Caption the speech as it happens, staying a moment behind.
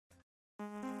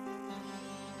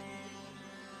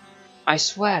I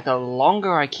swear, the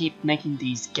longer I keep making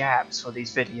these gaps for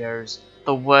these videos,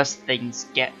 the worse things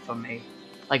get for me.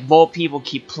 Like, more people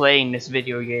keep playing this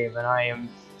video game, and I am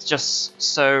just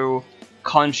so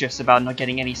conscious about not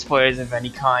getting any spoilers of any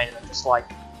kind. I'm just like,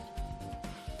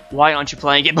 why aren't you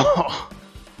playing it more?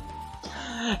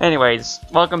 Anyways,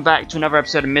 welcome back to another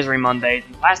episode of Misery Mondays.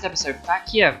 In the last episode,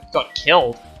 Fakia got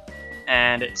killed,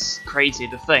 and it's crazy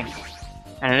to think.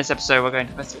 And in this episode, we're going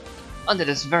to investigate under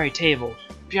this very table.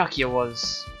 Byakuya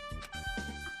was...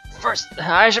 First,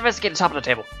 I should investigate the top of the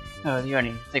table. Oh, the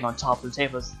only thing on top of the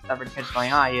table that really catches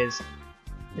my eye is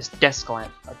this desk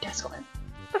lamp. A desk lamp?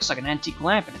 Looks like an antique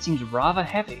lamp, and it seems rather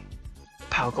heavy. The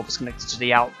power cord was connected to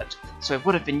the outlet, so it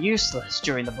would have been useless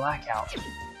during the blackout.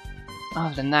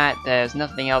 Other than that, there's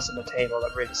nothing else on the table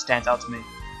that really stands out to me.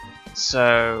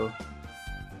 So...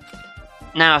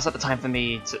 now it's not the time for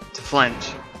me to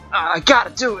flinch. I gotta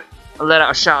do it! I let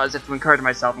out a shout as if to encourage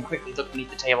myself and quickly looked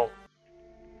beneath the table.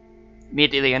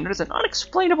 Immediately I noticed an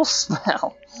unexplainable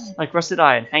smell, like rusted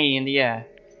iron hanging in the air.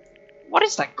 What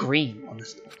is that green on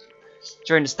this?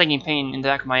 During the stinging pain in the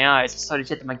back of my eyes, I started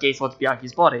shifting my gaze towards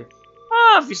Byakuya's body.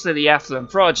 Obviously the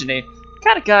affluent progeny,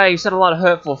 kind of guy who said a lot of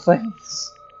hurtful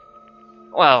things.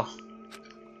 Well,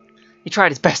 he tried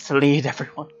his best to lead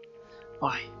everyone.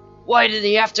 Why did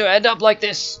he have to end up like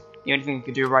this? The only thing he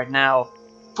could do right now,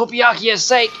 for Byakuya's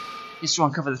sake, is to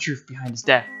uncover the truth behind his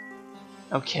death.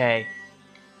 Okay.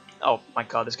 Oh my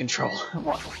god, this control.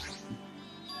 What?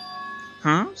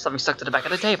 Something stuck to the back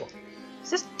of the table. Is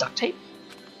this duct tape?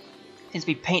 Seems to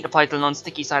be paint applied to the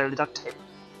non-sticky side of the duct tape.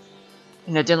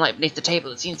 In the dim light beneath the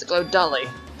table, it seems to glow dully.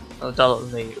 Oh,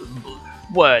 dully.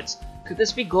 Words. Could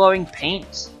this be glowing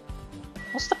paint?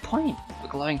 What's the point of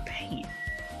glowing paint?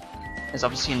 There's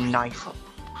obviously a knife.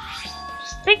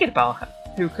 Just thinking about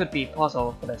who could be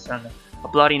possible for this. A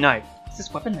bloody knife. Is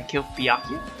this weapon that killed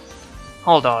Byakuya?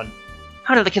 Hold on.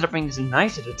 How did the killer bring this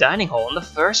knife to the dining hall in the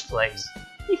first place?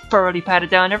 He thoroughly patted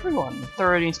down everyone and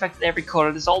thoroughly inspected every corner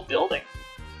of this old building.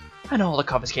 And all the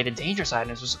confiscated dangerous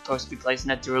items were supposed to be placed in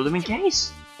that duralumin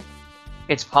case.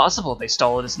 It's possible they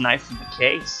stole this knife from the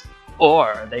case,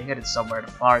 or they hid it somewhere too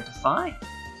far to find.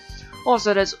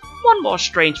 Also, there's one more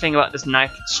strange thing about this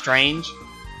knife that's strange.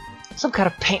 Some kind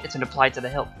of paint that's been applied to the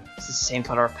hilt. It's the same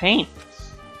color of paint.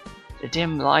 The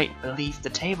dim light beneath the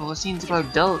table seems to glow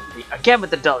dully. Again with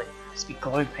the dully. Must be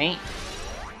glowing paint.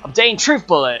 Obtain truth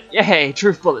bullet! Yay,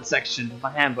 truth bullet section of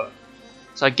my handbook.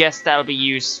 So I guess that'll be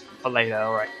used for later,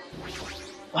 alright.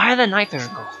 Why are the night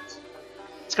vision goggles?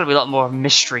 It's gonna be a lot more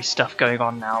mystery stuff going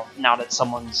on now that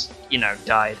someone's,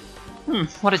 died.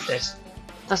 What is this?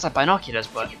 Looks like binoculars,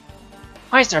 but...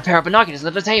 why is there a pair of binoculars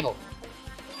under the table?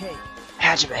 Hey,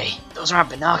 Hajime, those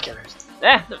aren't binoculars.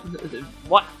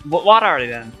 What are they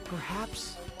then?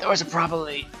 Perhaps those are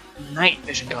probably night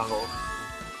vision goggles.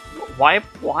 Why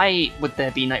would there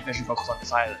be night vision goggles on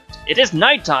this island? It is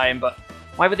nighttime, but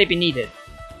why would they be needed?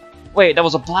 Wait, there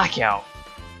was a blackout.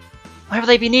 Why would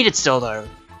they be needed still, though?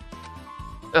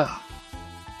 Ugh.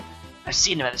 I've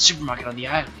seen them at the supermarket on the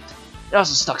island. They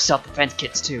also stock self-defense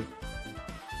kits, too.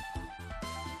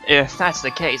 If that's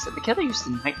the case, then the killer used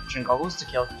the night vision goggles to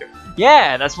kill her.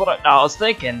 Yeah, that's what I was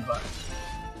thinking, but...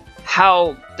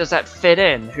 how does that fit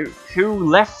in? Who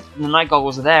left the night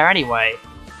goggles there anyway?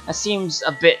 That seems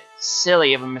a bit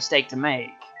silly of a mistake to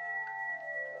make.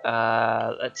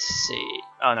 Let's see.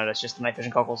 Oh no, that's just the night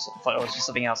vision goggles. I thought it was just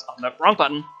something else. Oh no, wrong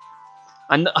button.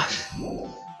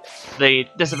 The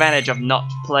disadvantage of not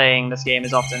playing this game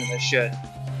as often as I should.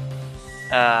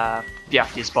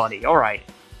 Byakuya's body. Alright.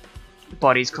 The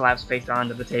body's collapsed face down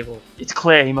under the table. It's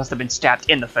clear he must have been stabbed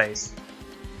in the face.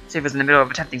 See if he was in the middle of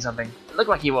attempting something. It looked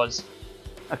like he was.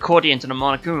 According to the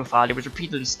Monokuma file, he was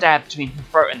repeatedly stabbed between the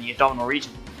throat and the abdominal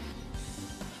region.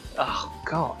 Oh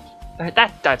god.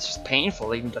 That's just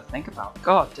painful even to think about.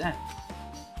 God damn.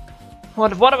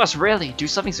 What of us really do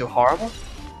something so horrible?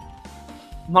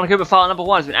 Monokuma file number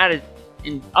 1 has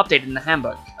been updated in the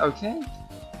handbook. Okay.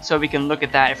 So we can look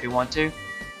at that if we want to.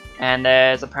 And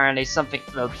there's apparently something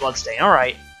blood stain.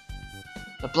 Alright.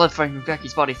 The blood flowing from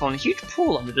Byakuya's body formed a huge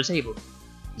pool under the table.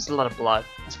 There's a lot of blood.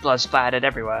 There's blood splattered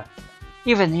everywhere.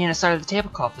 Even the inner side of the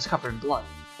tablecloth was covered in blood.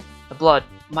 The blood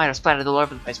might have splattered all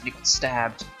over the place when he got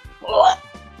stabbed.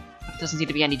 There doesn't seem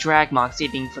to be any drag marks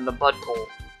leading from the blood pool.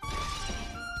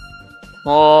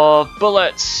 More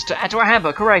bullets to add to our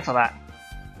handbook. Hooray for that.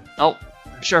 Oh,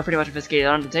 I'm sure I pretty much investigated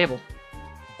under the table.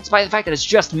 Despite the fact that it's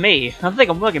just me, I think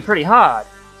I'm working pretty hard.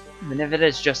 Even if it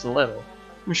is just a little.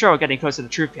 I'm sure we're getting closer to the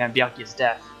truth behind Byakuya's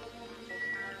death.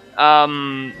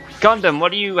 Gundam,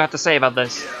 what do you have to say about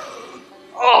this?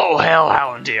 Oh, hell,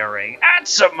 how endearing.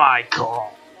 Answer my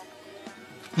call.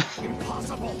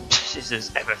 Impossible. This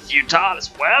is ever futile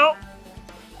as well.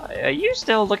 Are you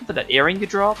still looking for that earring you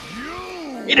dropped?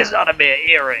 It is not a mere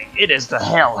earring. It is the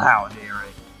Hellhound earring.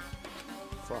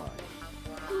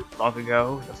 Long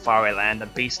ago, in the faraway land, a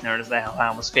beast known as the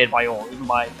Hellhound was feared by all, even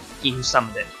by he who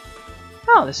summoned it.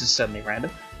 Oh, this is certainly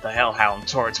random. The Hellhound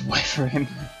tore its way through him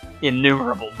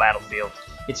innumerable battlefields,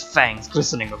 its fangs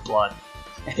glistening with blood,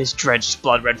 and his drenched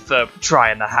blood-red fur would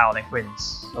dry in the howling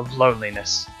winds of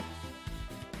loneliness.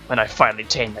 When I finally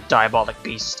tamed the diabolic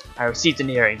beast, I received an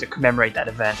earring to commemorate that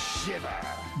event. Shiver.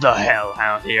 The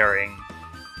Hellhound earring.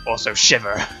 Also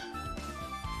Shiver.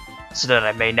 So that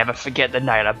I may never forget the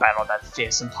night I battled that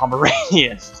fearsome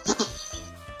Pomeranian.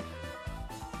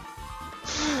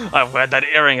 I've wear that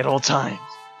earring at all times.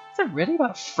 Is it really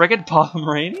about a friggin'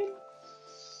 Pomeranian?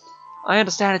 I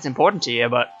understand it's important to you,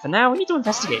 but for now we need to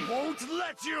investigate. I won't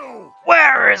let you.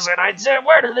 Where is it? I said,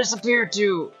 where did this appear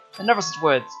to? And never such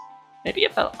words. Maybe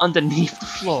it fell underneath the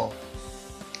floor.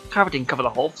 Carpet didn't cover the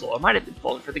whole floor. It might have been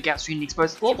falling through the gaps between the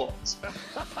exposed floorboards.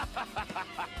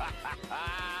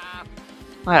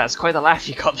 Wow, that's quite the laugh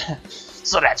you got there.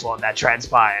 So that's what that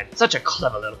transpired. Such a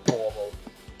clever little bauble.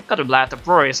 Gotham laughed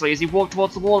uproariously as he walked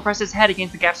towards the wall and pressed his head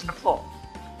against the gaps in the floor.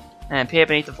 And peered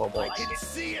beneath the floorboards. I can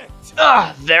see it.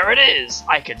 Ah, there it is!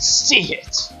 I can see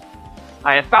it!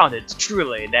 I have found it,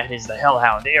 truly, that is the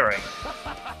Hellhound earring.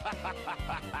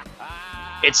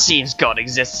 It seems God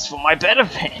exists for my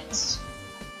benefit.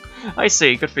 I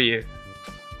see, good for you.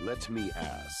 Let me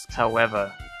ask.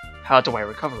 However, how do I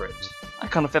recover it? I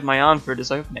can't fit my arm through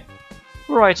this opening.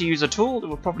 Were I to use a tool, it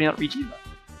would probably not reach either.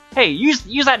 Hey,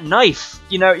 use that knife!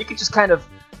 You know, you could just kind of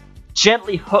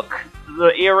gently hook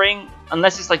the earring,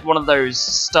 unless it's like one of those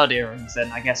stud earrings,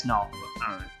 then I guess not.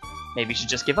 Maybe you should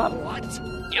just give up. What?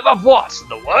 Give up what?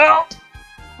 The world?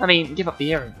 I mean, give up the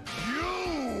earring.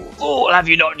 You! Fool, have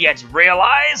you not yet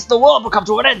realized? The world will come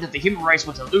to an end if the human race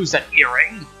were to lose that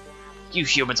earring. You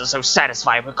humans are so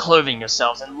satisfied with clothing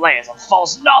yourselves in layers of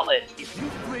false knowledge. If you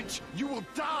flinch, you will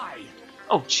die.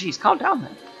 Oh, jeez, calm down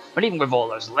then. But even with all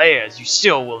those layers, you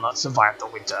still will not survive the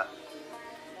winter.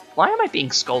 Why am I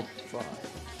being scolded? Fine.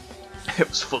 It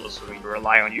was foolish of me to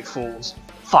rely on you fools.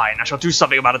 Fine, I shall do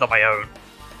something about it on my own.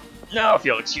 Now, if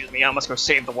you'll excuse me, I must go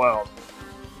save the world.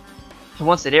 He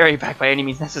wants that earring back by any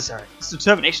means necessary. His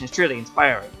determination is truly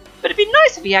inspiring. But it'd be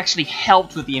nice if he actually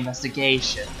helped with the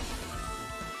investigation.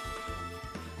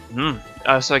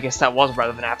 So I guess that was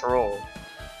relevant after all.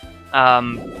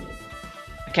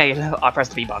 Okay, I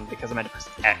pressed the B button because I meant to press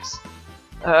X.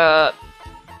 Oh,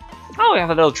 we have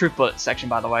a little truth bullet section,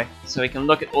 by the way, so we can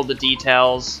look at all the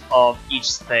details of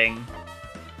each thing.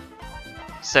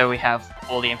 So we have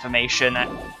all the information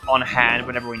on hand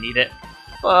whenever we need it.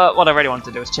 But what I really want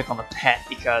to do is check on the pet,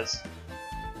 because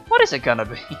what is it gonna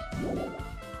be?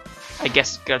 I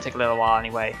guess it's gonna take a little while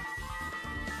anyway.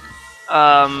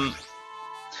 I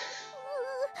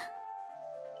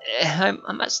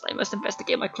must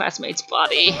investigate my classmate's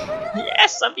body.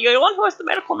 Yes, I'm the only one who has the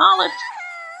medical knowledge.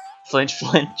 Flinch,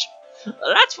 flinch.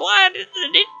 That's why I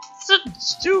need to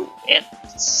do it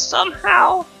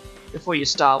somehow. Before you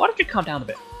start, why don't you calm down a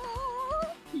bit?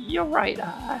 You're right.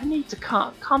 I need to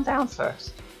calm down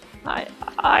first.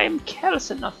 I'm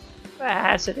careless enough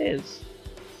as it is.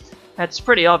 That's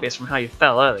pretty obvious from how you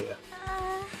fell earlier.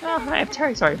 I'm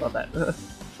terribly sorry about that.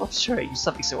 Oh, sure, you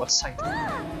something so exciting.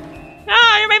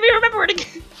 You made me remember it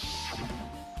again.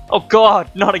 Oh God,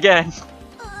 not again.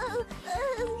 I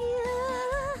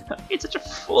made such a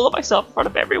fool of myself in front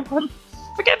of everyone.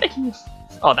 Forget making you.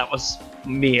 Oh, that was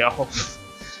me. Oh.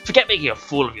 Forget making a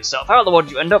fool of yourself. How in the world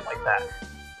did you end up like that?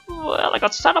 Well, I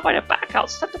got sat up by the back out,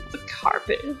 stepped up the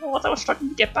carpet, and as I was struggling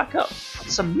to get back up,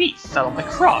 some meat fell on my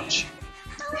crotch.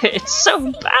 It's so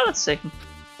embarrassing.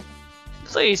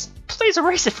 Please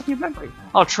erase it from your memory.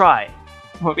 I'll try.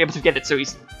 I won't be able to get it so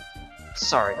easily.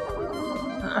 Sorry.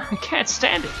 I can't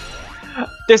stand it.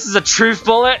 This is a truth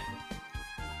bullet?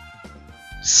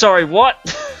 Sorry, what?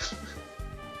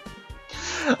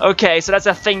 Okay, so that's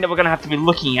a thing that we're gonna have to be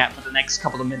looking at for the next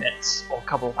couple of minutes, or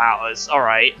couple of hours.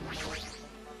 Alright.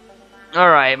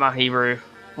 Alright, Mahiru.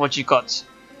 What you got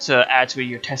to add to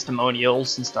your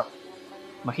testimonials and stuff?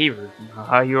 Mahiru,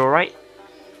 are you alright?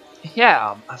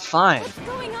 Yeah, I'm fine. What's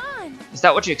going on? Is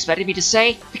that what you expected me to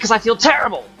say? Because I feel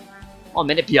terrible! One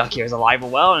minute Byakuya is alive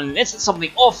and well, and in an instant something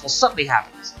awful suddenly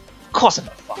happens. Of course I'm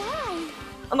not fine. Why?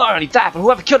 And not only that, but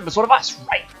whoever killed him was one of us,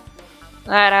 right?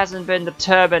 That hasn't been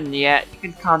determined yet. You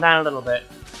can calm down a little bit.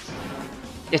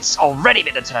 It's already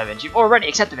been determined. You've already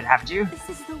accepted it, haven't you? This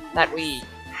is the worst. That we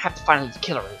have to find who the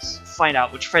killer is. Find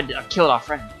out which friend killed our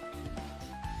friend.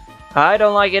 I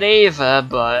don't like it either,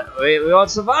 but we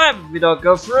won't survive if we don't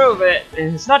go through with it.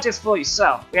 It's not just for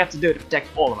yourself. We have to do it to protect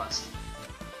all of us.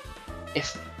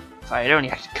 If I had only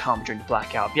acted calm during the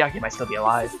blackout, Byakuya might still be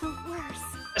alive. This is the worst.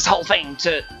 This whole thing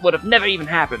would have never even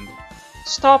happened.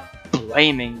 Stop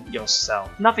blaming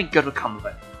yourself. Nothing good will come of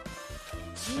it.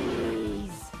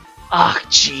 Jeez. Ah,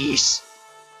 jeez.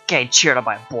 Getting cheered up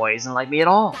by a boy isn't like me at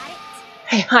all.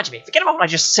 Hey, Hajime, forget about what I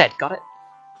just said, got it?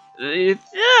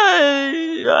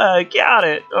 Got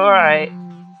it, alright.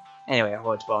 Anyway, I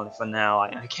won't dwell on it for now.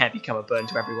 I can't become a burden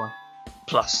to everyone.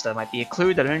 Plus, there might be a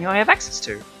clue that only I have access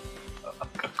to.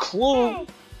 A clue? Hey.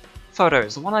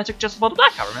 Photos, the one I took just before the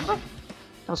blackout, remember?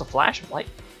 That was a flash of light.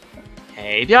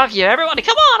 Hey, Byakuya, everybody,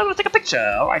 come on! I'm gonna take a picture!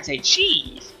 Alright, say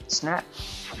cheese! Snap.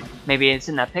 Maybe it's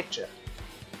in that picture.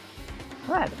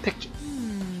 Alright, the picture.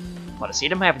 Want to see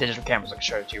them? I have digital cameras I can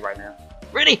show it to you right now.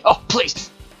 Really? Oh, please!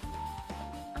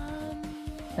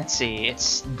 Let's see,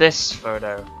 it's this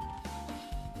photo.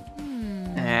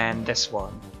 And this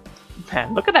one.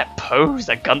 Man, look at that pose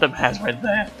that Gundam has right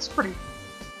there. It's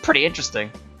pretty interesting.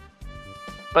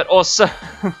 But also,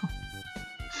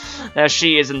 there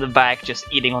she is in the back just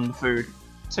eating on the food.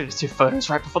 So there's two photos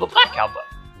right before the blackout, but...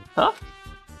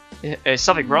 Huh? Is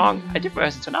something wrong? I didn't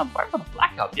realize until now right before the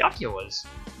blackout, Byakuya was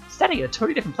standing in a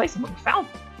totally different place than when we found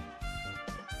him.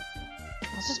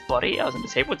 Was his body? I was on the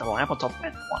table with the lamp on top of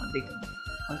it.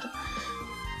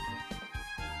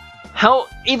 How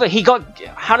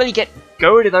did he get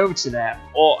goaded over to there?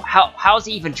 Or how is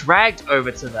he even dragged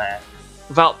over to there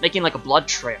without making like a blood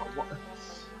trail?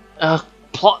 What?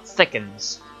 Plot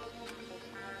thickens.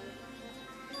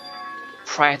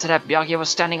 Prior to that, Byakuya was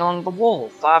standing along the wall,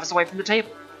 farthest away from the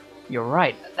table. You're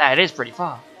right, that is pretty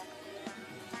far.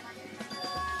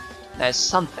 There's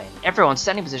something. Everyone's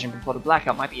standing position before the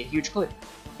blackout might be a huge clue.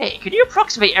 Hey, could you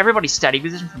approximate everybody's standing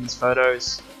position from these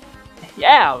photos?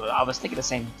 Yeah, I was thinking the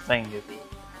same thing. It'd be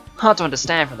hard to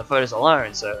understand from the photos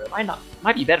alone, so it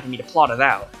might be better for me to plot it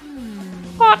out.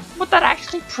 But would that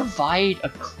actually provide a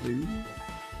clue?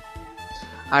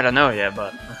 I don't know yet,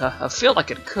 but I feel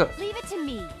like it could. Leave it to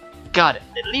me. Got it.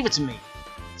 Leave it to me.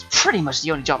 It's pretty much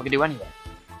the only job I can do anyway.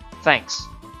 Thanks.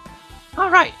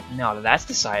 Alright, now that that's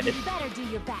decided, You better do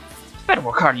your best. better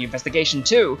work hard on your investigation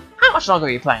too. How much longer are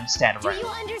you planning to stand Do around? you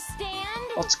understand?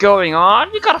 What's going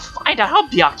on? You gotta find out how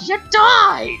Byakuya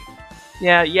died!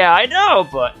 Yeah, I know,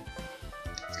 but...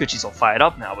 It's good she's all fired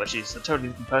up now, but she's a totally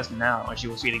different person now when she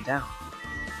was feeling down.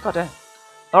 God damn.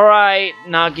 Alright,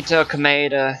 Nagito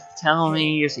Kameda, tell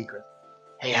me your secret.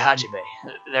 Hey Hajime,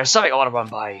 there's something I want to run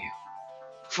by you.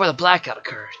 Before the blackout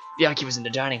occurred, Byakuya was in the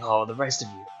dining hall with the rest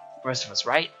of us,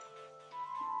 right?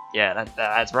 Yeah,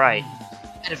 that's right.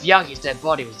 And if Byakuya's dead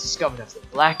body was discovered after the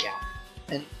blackout,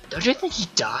 then don't you think he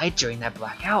died during that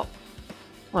blackout?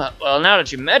 Well, now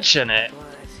that you mention it,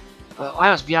 why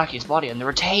was Byakuya's body under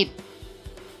a table?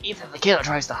 Even if the killer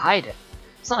tries to hide it,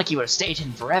 it's not like he would have stayed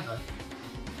hidden forever.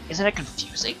 Isn't it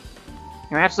confusing?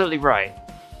 You're absolutely right.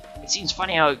 It seems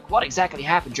funny how what exactly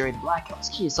happened during the blackout is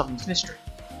key to solving this mystery.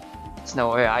 There's no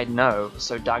way I'd know. It was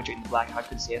so dark during the blackout I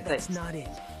couldn't see a thing. That's not it.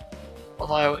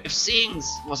 Although, if seeing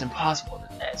was impossible,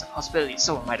 then there's a possibility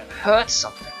someone might have heard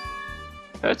something.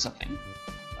 Heard something?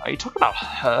 Are you talking about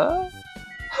her?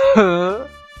 Her?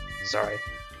 Sorry.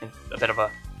 In a bit of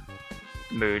a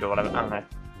mood or whatever. I don't know.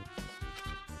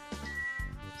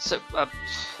 So,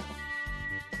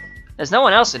 there's no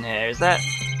one else in here, is there?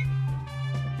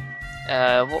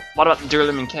 What about the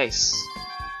duralumin case?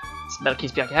 It's the metal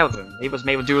case Byakuya had with him. He was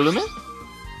made with duralumin?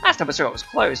 Last time I saw it was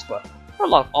closed, but there are a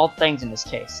lot of odd things in this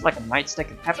case, like a nightstick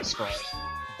and pepper spray.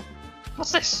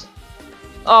 What's this?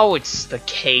 Oh, it's the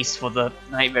case for the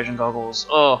night vision goggles.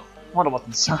 Oh, I wonder what's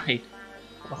inside.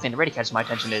 One thing that really catches my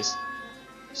attention is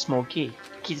a small key.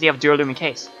 The key to the other duralumin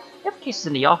case. The other case is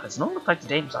in the office, and all the collected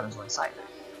dangerous items were inside it.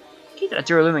 The key to that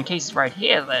duralumin case is right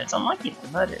here, then it's unlikely to be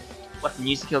murdered. Weapon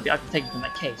used to kill Byakuya taken from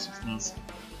that case, which means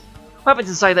weapons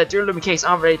inside that duralumin case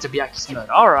aren't related to Byakuya's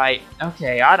murder. Alright,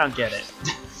 okay, I don't get it.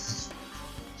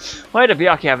 Why did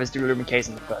Byakuya have his duralumin case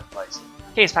in the first place?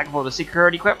 Case packed full of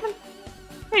security equipment?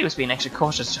 Maybe he was being extra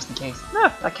cautious just in case. No,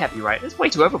 that can't be right. It's way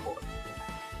too overboard.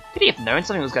 Could he have known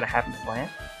something was going to happen beforehand?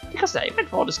 Because that even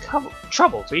brought us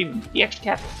trouble to even be extra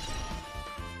careful.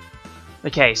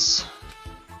 The case.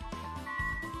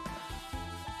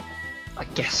 I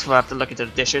guess we'll have to look into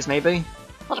the dishes, maybe?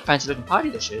 A lot of fancy looking party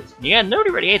dishes. Yeah, nobody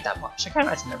really ate that much. I can't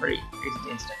imagine they're really easy to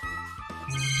instant.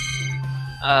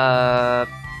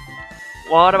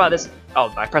 What about this?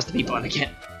 Oh, I pressed the B button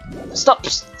again. Stop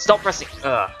pressing.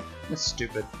 That's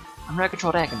stupid. I'm remote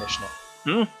controlled air conditioner.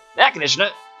 Air conditioner?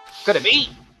 Could it be?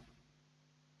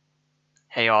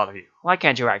 Hey, all of you. Why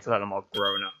can't you act a little more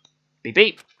grown up? Beep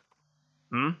beep.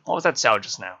 What was that sound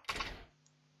just now?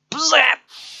 Zap!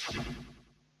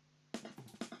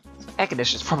 Air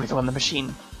conditioner's probably the one the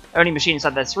machine Only machine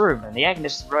inside this room, and the ignition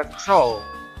is remote control.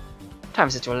 Time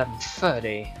is set to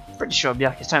 11:30. Pretty sure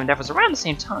Byakuya's time and death was around the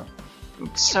same time.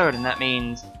 So then that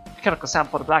means the chemical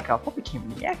sample of the blackout probably came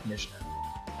from the air conditioner.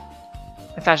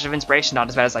 The fashion of inspiration not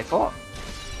as bad as I thought.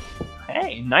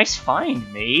 Hey, nice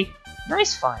find, me.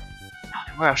 Nice find.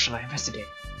 Now, where else shall I investigate?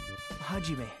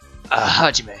 Hajime.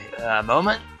 Hajime, a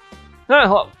moment?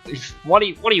 What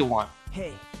do you want?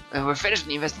 Hey. We're finishing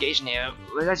the investigation here.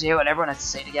 Would you like to hear what everyone has to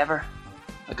say together?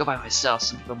 I'll go by myself,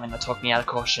 some people might not talk me out of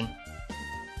caution.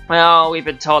 Well, we've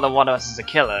been told that one of us is a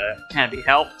killer. Can't be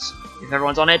helped. If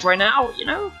everyone's on edge right now, you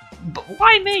know? But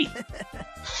why me?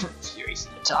 You're easy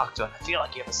to talk to, and I feel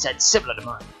like you have a sense similar to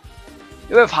mine.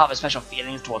 You have harbor special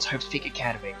feelings towards Hope's Peak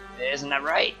Academy. Isn't that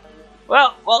right?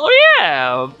 Well,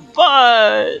 yeah,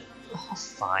 but... Oh,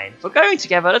 fine. If we're going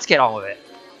together, let's get on with it.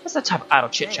 That's the type of idle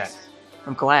chit-chat.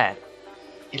 I'm glad.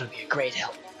 It'll be a great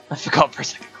help. I forgot for a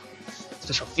second.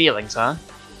 Special feelings, huh?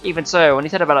 Even so, when he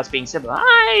said about us being similar,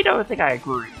 I don't think I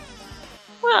agree.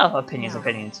 Well,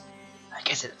 opinions. I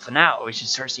guess for now, we should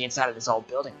search the inside of this old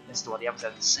building and listen to what the others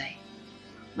have to say.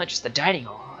 Not just the dining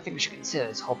hall, I think we should consider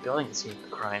this whole building the scene of the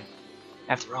crime.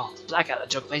 After all, the blackout that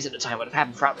took place at the time would have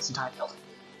happened throughout this entire building.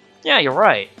 Yeah, you're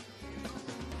right.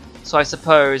 So I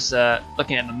suppose,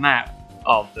 looking at the map,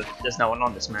 there's no one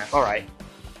on this map, alright.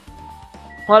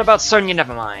 What about Sonya?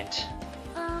 Never mind.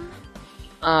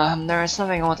 There is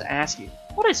something I want to ask you.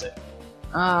 What is it?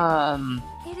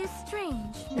 It is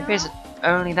strange. If it's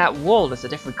only that wall that's a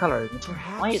different color.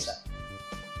 Why is that?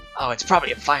 Oh, it's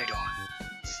probably a fire door.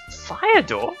 Fire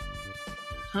door?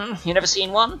 You never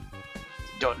seen one?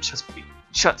 The door just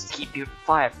shuts to keep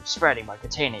fire from spreading by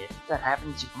containing it. If that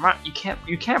happens,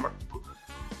 you can't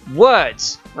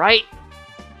words, right?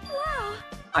 Wow.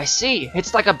 I see.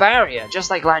 It's like a barrier, just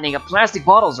like lining up plastic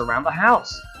bottles around the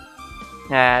house.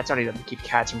 Yeah, it's only to keep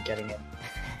cats from getting in.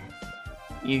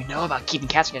 You know about keeping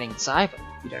cats from getting inside, but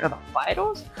you don't know about fire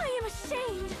doors? I am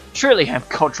ashamed. Truly, I am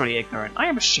culturally ignorant. I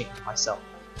am ashamed of myself.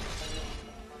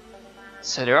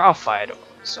 So there are fire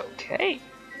doors. Okay.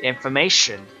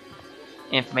 Information.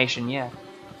 Information, yeah.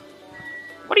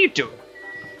 What are you doing?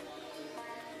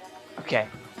 Okay.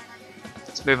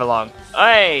 Let's move along.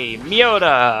 Hey,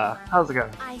 Miyoda! How's it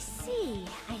going? I see.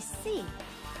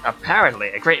 Apparently,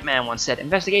 a great man once said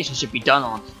investigation should be done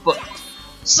on foot.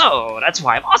 So, that's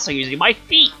why I'm also using my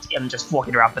feet and just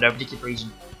walking around for no particular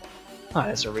reason. Oh,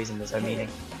 there's a reason, there's no meaning.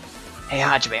 Hey,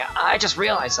 Hajime, I just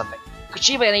realized something. Could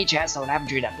she by any chance know what happened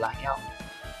during that blackout?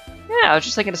 Yeah, I was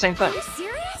just thinking the same thing. Are you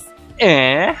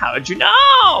serious? How did you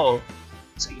know?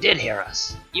 So you did hear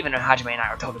us. Even though Hajime and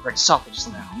I were talking very softly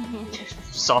just now.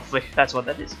 Softly, that's what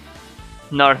that is.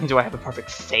 Not only do I have a perfect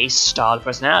face, style, and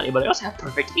personality, but I also have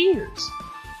perfect ears.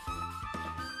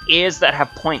 Ears that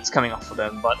have points coming off of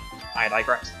them, but I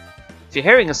digress. If your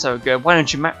hearing is so good, why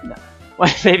don't you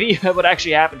maybe you heard what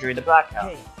actually happened during the blackout.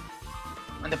 Hey.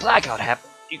 When the blackout happened,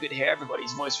 you could hear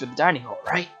everybody's voice through the dining hall,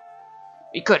 right?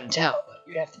 We couldn't tell, but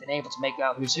you'd have to have been able to make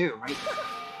out who's who, right?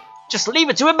 Just leave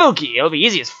it to Ibuki, it'll be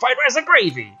easy as fried rice and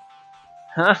gravy.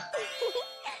 Huh?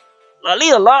 La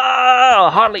la la!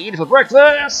 I'll hardly eat it for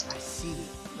breakfast! I see.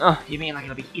 Oh, you mean like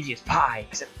it'll be easy as pie,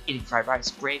 except eating fried rice,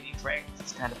 gravy,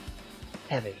 it's kind of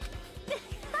heavy.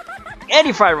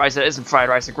 Any fried rice that isn't fried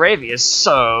rice and gravy is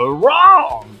so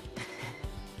wrong!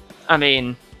 I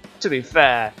mean, to be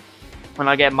fair, when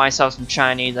I get myself some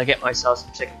Chinese, I get myself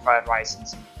some chicken fried rice and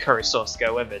some curry sauce to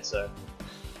go with it, so...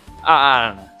 I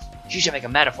don't know. You should make a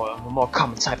metaphor of a more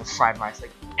common type of fried rice,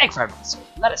 like egg fried rice or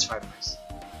lettuce fried rice.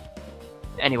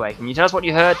 Anyway, can you tell us what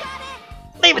you heard?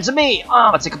 Leave it to me! Oh,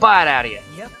 I'm gonna take a bite out of you.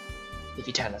 Yep. If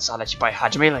you tell us, I'll let you buy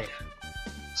Hajime later.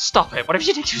 Stop it, what if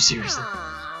you take you seriously?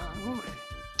 Aw.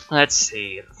 Let's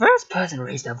see, the first person who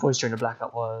raised their voice during the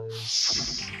blackout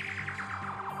was...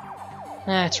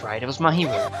 That's right, it was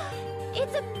Mahiro.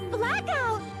 It's a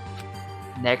blackout.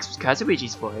 Next was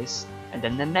Kazuichi's voice, and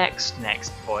then the next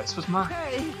voice was mine.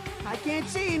 Hey, I can't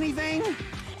see anything.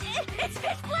 It's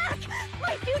pitch black.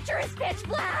 My future is pitch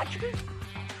black.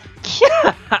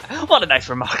 Yeah, what a nice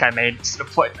remark I made to the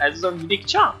point that has its own unique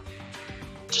charm.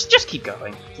 Just keep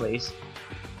going, please.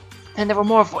 And there were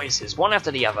more voices, one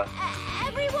after the other.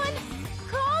 Everyone,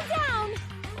 calm down.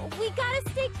 We gotta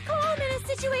stay calm in a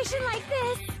situation like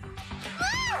this.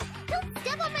 Ah! Don't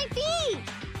step on my feet.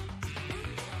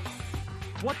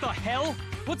 What the hell?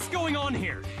 What's going on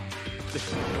here?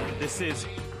 This is...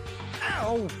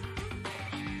 Ow!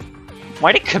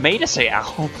 Why did Kameda say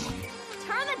ow?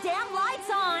 Turn the damn lights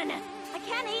on. I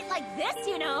can't eat like this,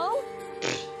 you know.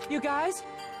 You guys?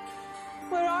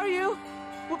 Where are you?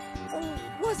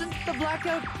 Wasn't the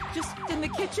blackout just in the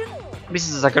kitchen? This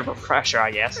is a good refresher,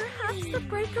 I guess. Perhaps the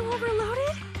breaker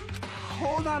overloaded?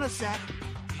 hold on a sec.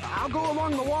 I'll go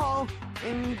along the wall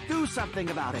and do something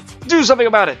about it. Do something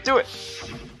about it. Do it.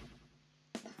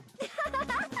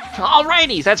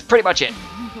 Alrighty, that's pretty much it.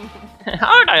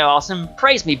 Aren't I awesome?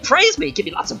 Praise me, praise me. Give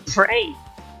me lots of praise.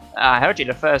 I heard you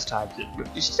the first time. You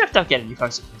just have to get any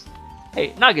closer, please. Hey,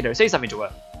 Nagito, say something to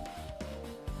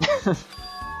her.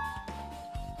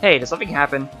 Hey, did something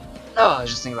happen? Oh, I was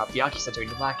just thinking about Byaku's entering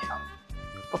the blackout.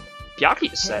 What Byaku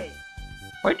just said? Hey.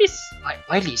 Why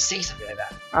did he say something like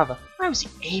that? Rather, why was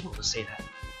he able to say that?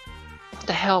 What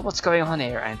the hell? What's going on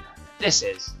here? And this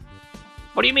is.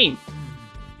 What do you mean?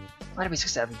 Why don't we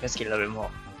just investigate a little bit more?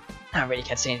 I really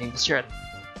can't say anything for sure.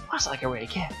 Looks like I really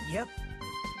can. Yep.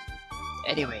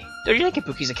 Anyway, don't you think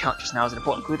Ibuki's account just now is an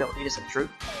important clue that will lead us to the truth?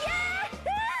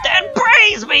 Then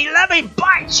praise me! Let me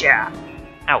bite ya!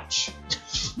 Ouch.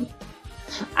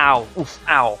 Ow. Oof.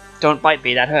 Ow. Don't bite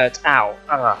me, that hurts. Ow.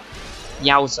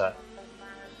 Yowza.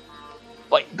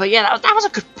 But yeah, that was a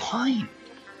good point.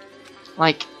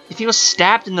 Like, if he was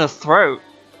stabbed in the throat,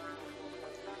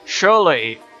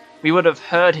 surely we would have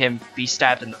heard him be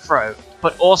stabbed in the throat,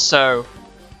 but also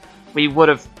we would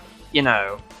have, you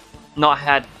know, not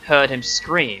heard him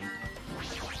scream.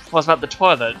 What about the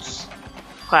toilets?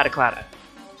 Clatter, clatter.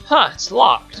 Huh, it's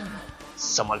locked.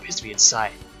 Someone appears to be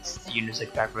inside. It's the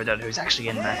unisex back from who's actually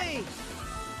in there. Hey!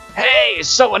 Hey, is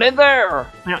someone in there? I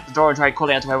went out the door and tried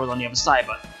calling out to whoever was on the other side,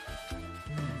 but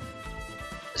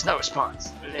there's no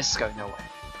response. This is going nowhere.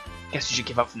 Guess we should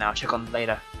give up for now, check on it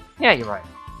later. Yeah, you're right.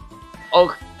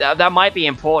 Oh, that might be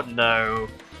important though.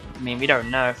 I mean, we don't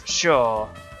know for sure.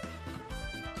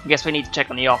 I guess we need to check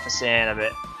on the office in a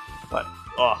bit. But,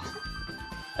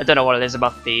 I don't know what it is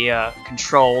about the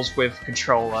controls with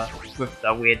controller, with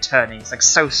the weird turning. It's like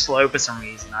so slow for some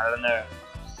reason, I don't know.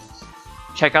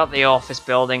 Check out the office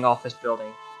building,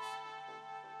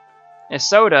 Hey,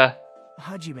 Soda.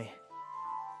 Hajime.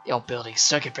 The old building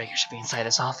circuit breaker should be inside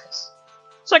this office.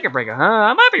 Circuit breaker, huh?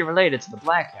 I might be related to the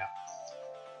blackout.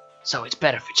 So it's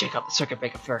better if we check out the circuit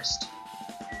breaker first.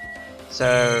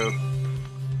 So...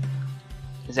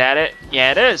 is that it?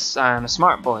 Yeah, it is. I'm a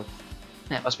smart boy.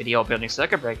 That must be the old building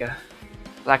circuit breaker.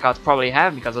 Blackouts probably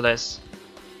have because of this.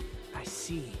 I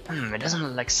see. It doesn't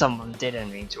look like someone did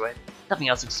anything to it. Nothing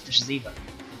else looks suspicious either.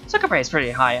 Circuit breaker is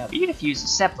pretty high up. Even if you use a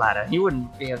step ladder, you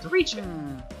wouldn't be able to reach it.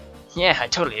 Yeah, I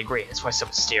totally agree. That's why it's so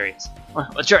mysterious.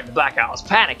 Well, during the blackout, I was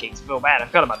panicking, so I feel bad. I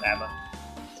forgot about that, but...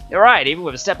 you're right, even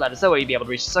with a step ladder, so you'd be able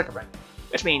to reach the circuit breaker.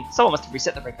 Which means someone must have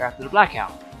reset the breaker after the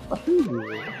blackout. But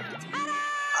who?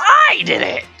 I did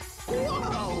it!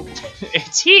 Whoa!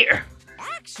 It's here!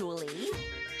 Actually,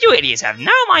 You idiots have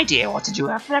no idea what to do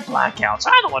after that blackout,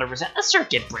 so I don't want to reset the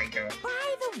circuit breaker.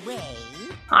 by the way,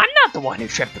 I'm not the one who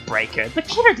tripped the breaker. The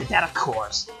killer did that, of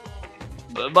course.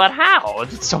 But how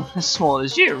did someone as small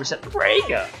as you reset the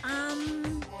breaker?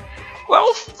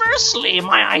 Well, firstly,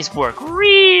 my eyes work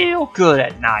real good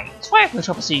at night, so I have no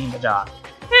trouble seeing in the dark.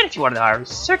 And if you want to know a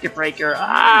circuit breaker,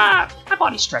 my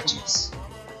body stretches.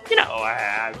 You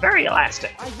know, very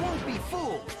elastic. I won't be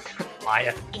fooled.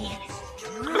 Liar.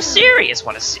 I'm serious,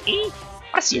 wanna see?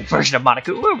 I see a version of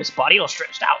Monokuma, his body all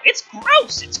stretched out. It's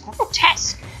gross, it's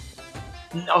grotesque.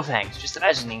 No thanks, just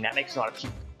imagining that makes a lot of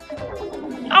people.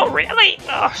 Oh, really?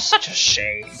 Oh, such a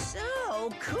shame. so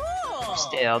cool.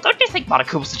 Still, don't you think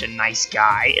Monokuma's such a nice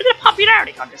guy? In the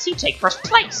popularity contest, he'd take first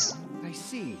place. I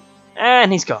see.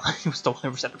 And he's gone. He was still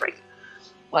 100% the break.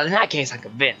 Well, in that case, I'm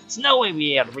convinced. There's no way we'd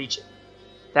be able to reach it.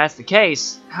 If that's the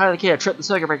case, how did the killer trip the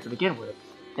circuit breaker to begin with?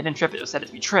 If they didn't trip it or set it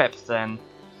to be tripped, then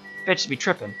it should be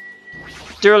tripping.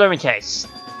 Duralumine case.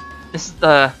 This is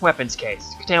the weapons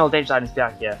case. Contain all dangerous items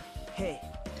back here. Hey.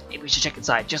 Maybe we should check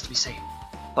inside just to be safe.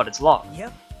 But it's locked.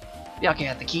 Yep. Byaku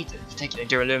had the key to take the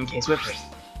Duralumine case with him.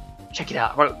 Check it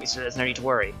out, right with me so there's no need to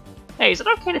worry. Hey, is it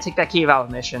okay to take that key without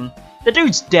permission? The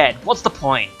dude's dead, what's the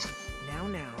point?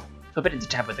 Now. Forbidden to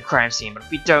tamper with the crime scene, but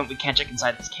if we don't, we can't check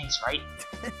inside this case, right?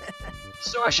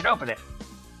 So I should open it.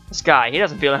 This guy, he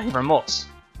doesn't feel any remorse.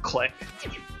 Click.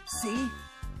 See?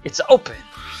 It's open!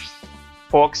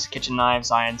 Forks, kitchen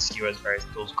knives, irons, skewers, various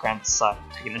tools crammed aside.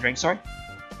 Taking the drink, sorry?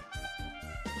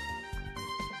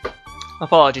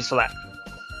 Apologies for that.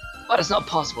 But it's not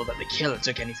possible that the killer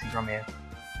took anything from here.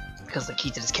 Because the key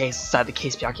to this case is inside the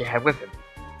case Byaku had with him.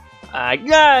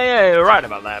 Yeah, you're right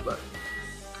about that,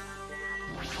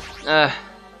 but...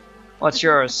 what's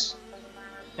yours?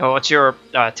 Oh, what's your,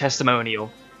 testimonial?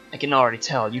 I can already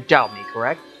tell, you doubt me,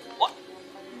 correct? What?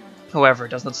 However, it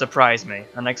does not surprise me.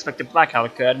 An unexpected blackout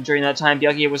occurred, and during that time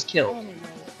Byaku was killed.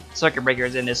 Circuit breaker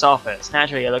is in this office.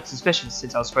 Naturally, it looks suspicious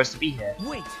since I was supposed to be here.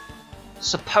 Wait.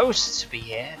 Supposed to be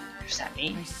here? What does that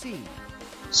mean? I see.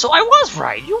 So I was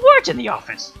right, you weren't in the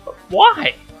office. But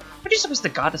why? But you're supposed to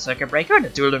guard the circuit breaker and a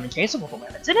dual in case of all the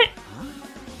weapons in it.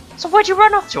 So where'd you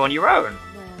run off to on your own?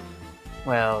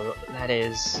 Well, that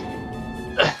is...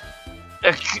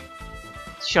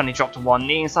 She only dropped to one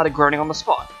knee and started groaning on the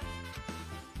spot.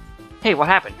 Hey, what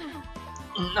happened?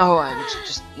 No, I'm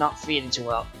just not feeling too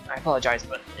well. I apologize,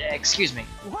 but excuse me.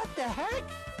 What the heck?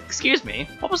 Excuse me?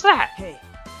 What was that? Hey.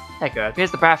 Echo, it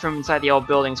appears the bathroom inside the old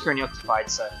building is currently occupied,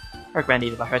 so I recommend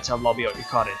either the hotel lobby or your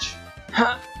cottage.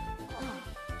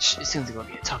 It seems like it'll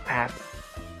be a tough path.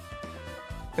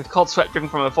 With cold sweat dripping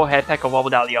from her forehead, Pekka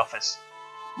wobbled out of the office.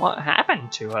 What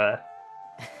happened to her?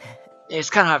 It's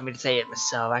kind of hard for me to say it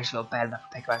myself. I actually feel bad enough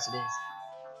for Pekka as it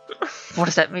is. What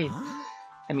does that mean?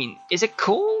 I mean, is it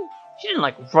cool? She didn't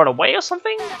like run away or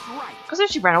something? Because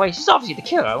if she ran away, she's obviously the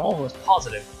killer. I'm almost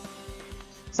positive.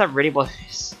 Is that really what it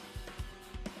is?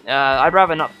 I'd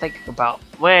rather not think about.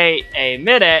 Wait a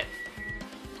minute.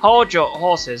 Hold your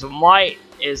horses. Why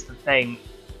is the thing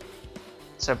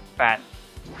so bad?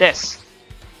 This.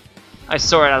 I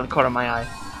saw it out of the corner of my eye.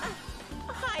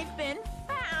 I've been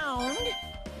found.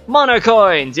 Mono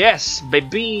coins, yes,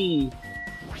 baby.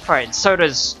 Alright, so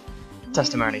does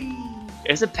testimony.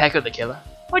 Is it Pekka the killer?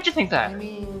 Why'd you think that? I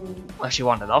mean... Well, she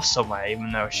wandered off somewhere,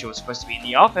 even though she was supposed to be in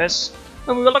the office.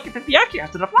 When we were looking at the Yaki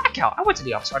after the blackout, I went to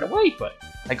the office right away, but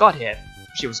I got here.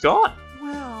 She was gone.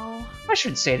 Well... I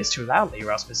shouldn't say this too loudly,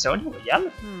 or else Miss Sonia will yell.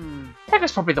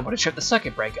 Pekka's probably the one who tripped the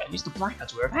circuit breaker and used the blackout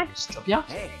to her advantage to stop Yaki.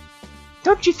 Hey.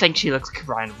 Don't you think she looks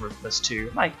kind of ruthless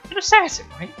too? Like, an assassin,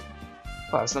 right?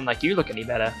 Well, it's not like you look any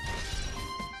better.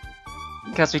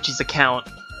 Kazuichi's account.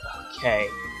 Okay.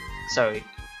 So...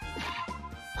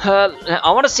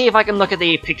 I want to see if I can look at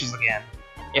the pictures again.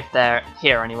 If they're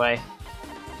here, anyway.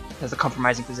 There's a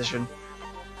compromising position.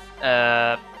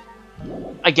 I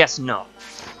guess not.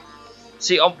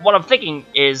 See, what I'm thinking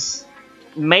is...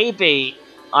 Maybe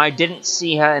I didn't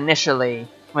see her initially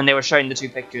when they were showing the two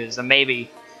pictures, and maybe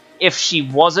if she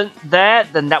wasn't there,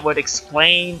 then that would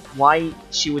explain why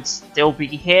she would still be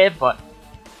here, but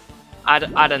I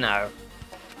don't know.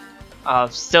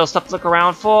 Still stuff to look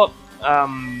around for?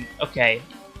 Okay.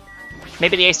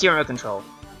 Maybe the AC remote control.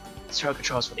 This remote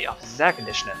controls for the office's air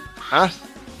conditioner. Huh?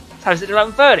 Time's at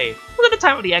 11:30. Was it the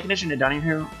time with the air conditioner in the dining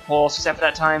room hall set for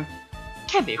that time?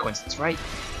 Can't be a coincidence, right?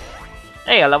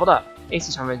 Hey, I leveled up.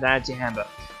 AC timer is added to your handbook.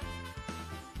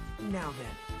 Now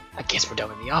then. I guess we're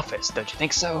done in the office, don't you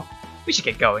think so? We should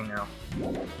get going now.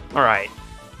 Alright.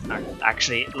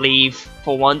 Actually, leave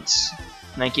for once.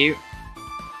 Thank you.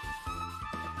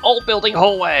 Old building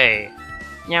hallway!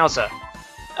 Yowza.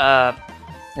 I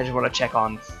just want to check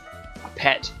on a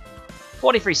pet.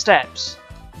 43 steps.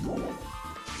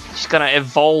 She's gonna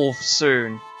evolve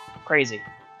soon. Crazy.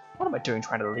 What am I doing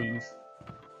trying to leave?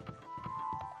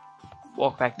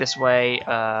 Walk back this way.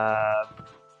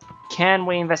 Can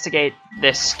we investigate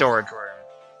this storage room?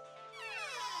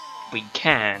 We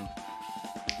can.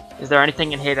 Is there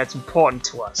anything in here that's important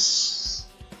to us?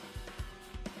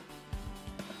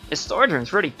 This storage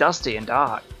room's really dusty and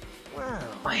dark. Wow.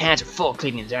 My hands are full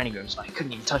cleaning the dining room, so I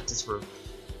couldn't even touch this room.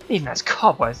 It even has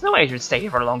cobwebs. No way you would stay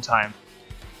here for a long time.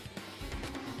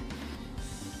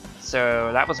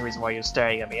 So that was the reason why you were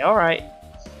staring at me. Alright.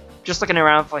 Just looking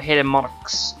around for hidden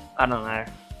marks. I don't know.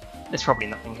 There's probably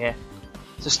nothing here.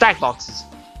 So stack boxes.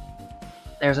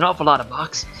 There's an awful lot of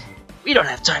boxes. We don't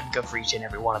have time to go for each and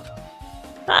every one of them.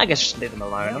 I guess we should leave them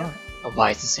alone. Huh? A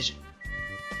wise decision.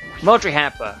 Laundry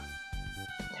hamper.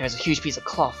 There's a huge piece of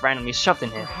cloth randomly shoved in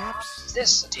here. Perhaps. Is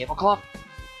this a tablecloth?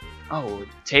 Oh,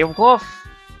 tablecloth?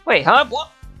 Wait, huh?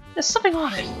 What? There's something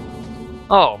on it.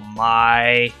 Oh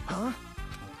my. Huh?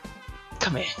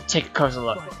 Come here, take a closer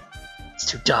look. What? It's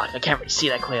too dark, I can't really see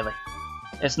that clearly.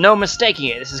 There's no mistaking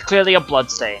it, this is clearly a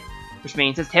bloodstain. Which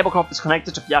means this tablecloth is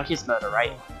connected to Byakuya's murder,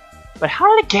 right? But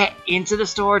how did it get into the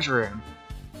storage room?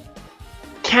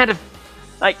 Can't have...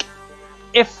 Like,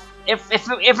 if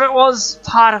it was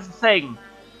part of the thing,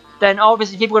 then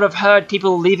obviously people would have heard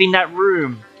people leaving that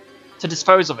room to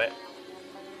dispose of it.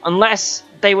 Unless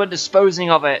they were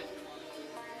disposing of it.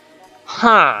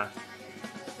 Huh.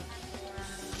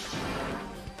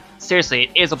 Seriously,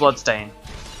 it is a bloodstain.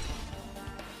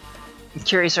 I'm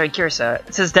curious,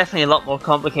 this is definitely a lot more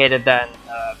complicated than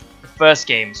the first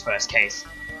game's first case.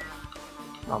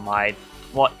 Oh my,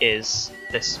 what is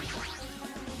this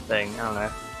thing? I don't know.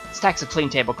 Stacks of clean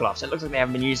tablecloths. It looks like they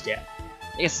haven't been used yet.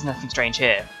 I guess there's nothing strange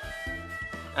here.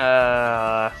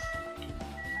 Irons?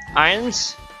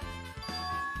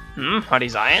 Are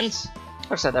these irons?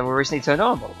 Looks like they were recently turned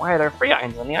on, but why are there 3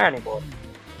 irons on the ironing board?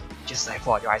 Just as I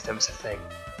thought, your eyes don't miss a thing.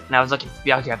 And I was looking for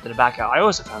Byakuya after the blackout. I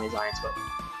also found these irons, but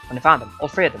when I found them, all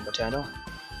 3 of them were turned on.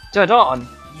 Turned on?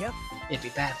 Yep. It'd be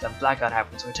bad if the blackout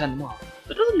happened, so I turned them off.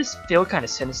 but doesn't this feel kind of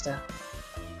sinister?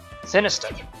 Sinister?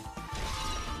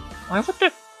 Why would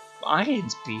the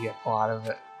lions be a part of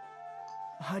it?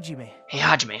 Hajime. Hey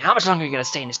Hajime, how much longer are you gonna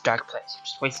stay in this dark place? You're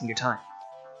just wasting your time.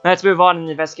 Let's move on and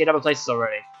investigate other places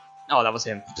already. Oh, that was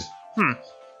him.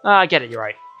 I get it, you're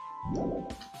right.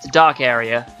 It's a dark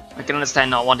area. I can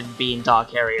understand not wanting to be in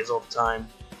dark areas all the time.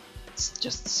 It's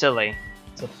just silly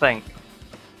to think.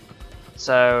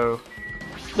 So,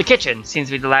 the kitchen seems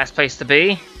to be the last place to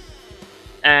be.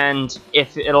 And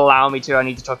if it'll allow me to, I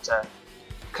need to talk to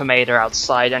Komeda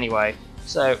outside anyway.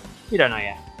 So, we don't know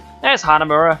yet. There's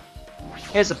Hanamura.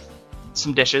 Here's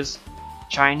some dishes.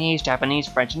 Chinese, Japanese,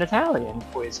 French, and Italian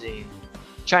cuisine.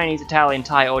 Chinese, Italian,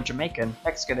 Thai, or Jamaican.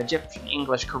 Mexican, Egyptian,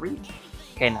 English, Korean.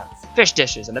 Okay, now, fish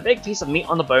dishes, and a big piece of meat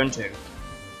on the bone too.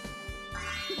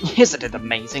 Isn't it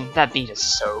amazing? That meat is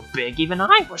so big, even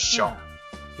I was shocked.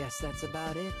 Guess that's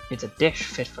about it. It's a dish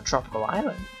fit for tropical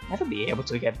island. Never be able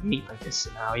to get meat like this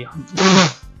scenario.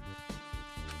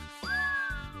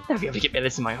 Never be able to get me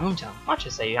this in my hometown. Watch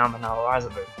us say Yamano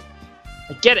Azabu.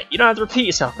 I get it, you don't have to repeat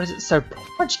yourself, but is it so big?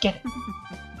 Where'd you get it?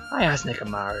 I asked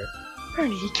Nekamaru.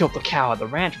 Apparently he killed the cow at the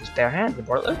ranch with his bare hands and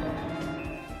brought it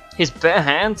over. His bare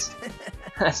hands?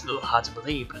 That's a little hard to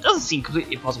believe, but it doesn't seem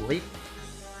completely impossible either.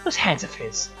 Those hands of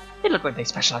his, they look like they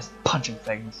specialize in punching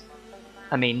things.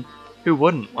 I mean, who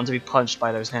wouldn't want to be punched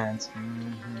by those hands?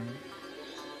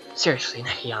 Seriously,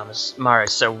 Nekamaru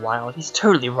is so wild. He's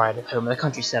totally right at home in a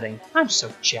country setting. I'm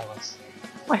so jealous.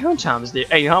 My hometown is the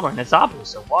Aoyama and Azabu,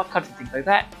 so wild country things like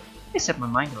that, they set my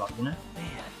mind a lot, you know?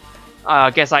 Man. I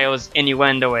guess I was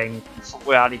innuendoing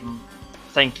without even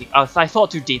thinking. I thought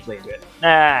too deeply into it.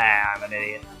 I'm an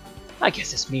idiot. I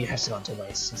guess this meat has gone to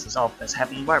waste since all of this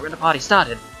happened right when the party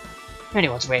started.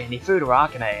 Anyone's waiting any food or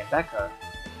Akane and Becca.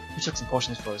 Who took some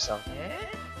portions for herself.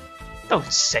 Don't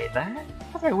say that.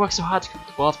 After I worked so hard to cook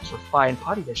the world's most refined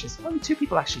party dishes, only 2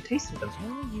 people actually tasted them.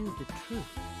 Tell you the truth.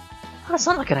 Well, it's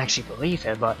not like I can actually believe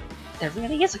it, but there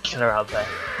really is a killer out there.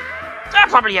 I'll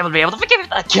probably be able to forgive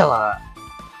that killer.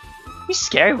 He's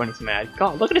scary when he's mad.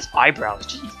 God, look at his eyebrows.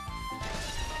 Jeez.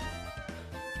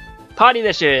 Party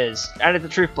dishes. Added the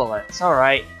truth bullets.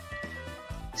 Alright.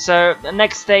 So, the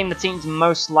next thing that seems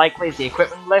most likely is the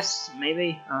equipment list,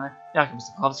 maybe? Yeah, I can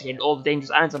just confiscate all the dangerous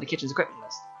items on the kitchen's equipment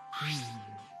list.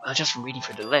 Well, just from reading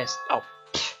through the list. Oh.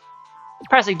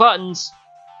 Pressing buttons!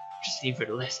 Just reading through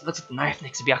the list. It looks like the knife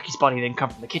next to Byaku's body didn't come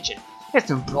from the kitchen. It's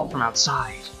been brought from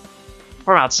outside.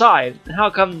 From outside? And how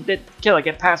come did the killer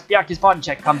get past Byaku's body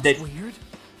check? That's weird.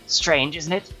 Strange,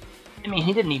 isn't it? I mean,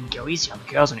 he didn't even go easy on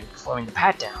the girls when he was performing the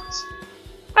pat-downs.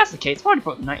 If that's the case, why did he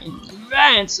put the knife in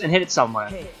advance and hit it somewhere?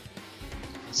 Hey.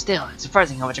 Still, it's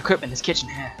surprising how much equipment this kitchen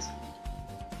has.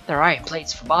 There are iron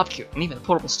plates for barbecue, and even a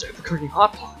portable stove for cooking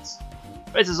hot pots.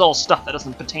 But this is all stuff that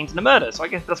doesn't pertain to the murder, so I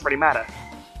guess it doesn't really matter.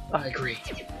 I agree.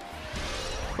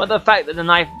 But the fact that the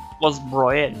knife was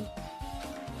brought in,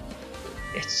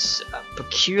 it's a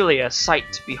peculiar sight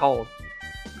to behold.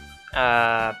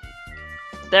 There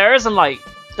was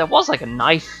like a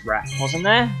knife rack, wasn't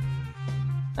there?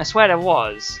 I swear there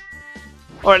was.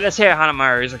 Alright, let's hear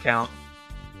Hanamaru's account.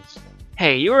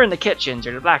 Hey, you were in the kitchen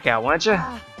during the blackout, weren't you?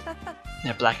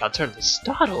 That blackout totally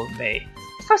startled me.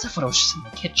 At first I thought I was just in the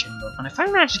kitchen, but when I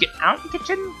finally managed to get out of the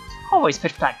kitchen, always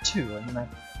pitch black too, and then I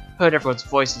heard everyone's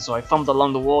voices, so I fumbled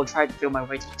along the wall, tried to feel my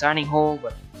way to the dining hall,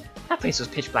 but that place was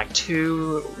pitch black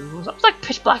too. It was like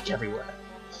pitch black everywhere.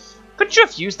 Couldn't you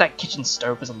have used that kitchen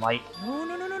stove as a light?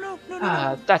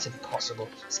 No. That's impossible.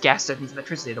 It's gas and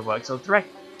electricity to work, so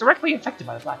directly affected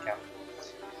by the blackout.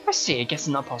 I see, I guess it's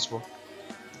not possible.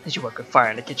 As you work with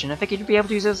fire in the kitchen, I figured you'd be able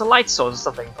to use it as a light source or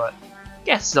something, but I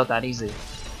guess it's not that easy.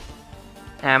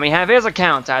 And we have his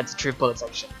account to add to truth bullet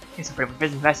section. Guess I'm pretty much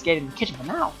busy investigating the kitchen for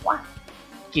now. Wow.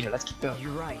 Gita, let's keep going.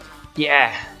 You're right.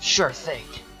 Yeah, sure thing.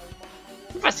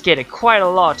 Investigated quite a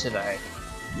lot today.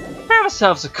 Have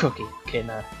ourselves a cookie, okay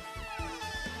now.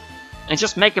 It's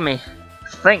just making me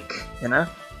think, you know?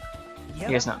 Yep.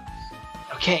 Here's not.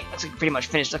 Okay, looks like we pretty much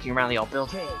finished looking around the old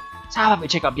building. So how about we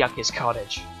check out Byaku's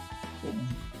cottage?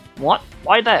 What?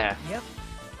 Why there? Yep.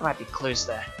 There might be clues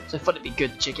there, so I thought it'd be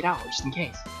good to check it out, just in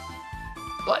case.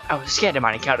 But I was scared I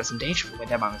might encounter some danger if I went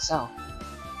there by myself.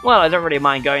 Well, I don't really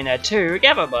mind going there too,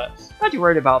 together, but aren't you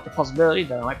worried about the possibility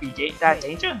that I might be that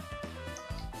danger?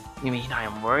 You mean I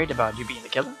am worried about you being the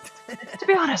killer? To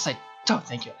be honest, I don't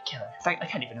think you're the killer. In fact, I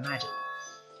can't even imagine.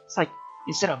 It's like,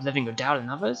 instead of living with doubt in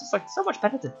others, it's like so much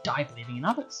better to die believing in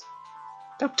others.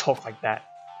 Don't talk like that.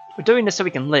 We're doing this so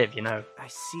we can live, you know. I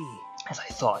see. As I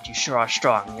thought, you sure are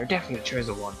strong, and you're definitely the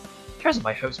chosen one. Chosen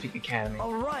by Hope Speak Academy.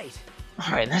 Alright.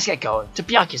 Alright, let's get going. To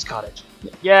Byaku's cottage.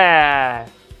 Yeah! I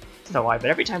don't know why, but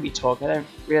every time we talk, I don't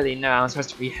really know how I'm supposed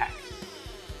to react.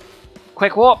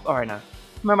 quick warp. Alright, no.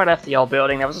 Remember I left the old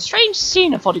building, there was a strange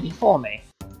scene unfolding before me.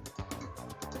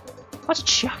 What's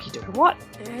Chucky doing? What?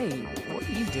 Hey, what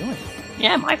are you doing?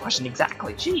 Yeah, my question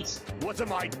exactly. Jeez. What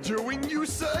am I doing, you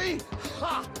say?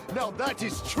 Ha! Now that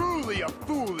is truly a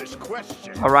foolish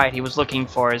question. Alright, he was looking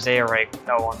for his earring.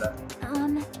 No wonder.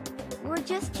 We're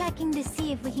just checking to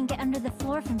see if we can get under the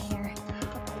floor from here.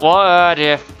 What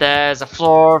if there's a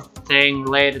floor thing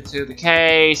related to the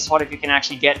case? What if you can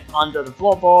actually get under the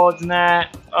floorboards and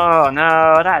that? Oh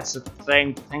no, that's a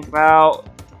thing to think about.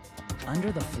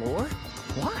 Under the floor?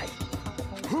 Why?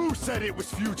 Who said it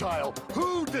was futile?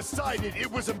 Who decided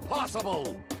it was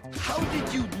impossible? How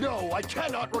did you know I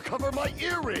cannot recover my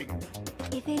earring?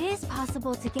 If it is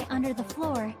possible to get under the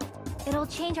floor, it'll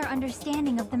change our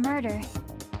understanding of the murder,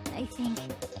 I think.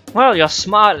 Well, you're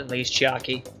smart at least,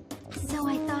 Chucky. So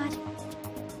I thought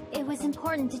it was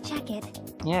important to check it.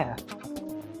 Yeah.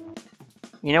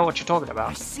 You know what you're talking I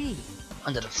about. see.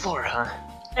 Under the floor, huh?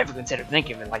 Never considered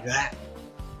thinking of it like that.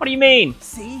 What do you mean?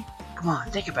 See? Come on,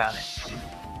 think about it.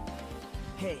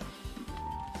 Hey,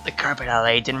 The carpet I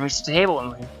laid didn't reach the table when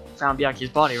we found Byakuya's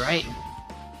body, right?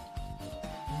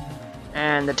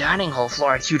 And the dining hall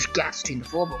floor had huge gaps between the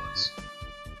floorboards.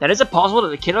 Now, is it possible that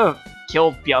the killer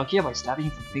killed Byakuya by stabbing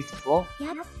him from beneath the floor?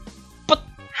 Yep. But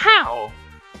how?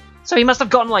 So he must have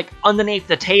gotten like underneath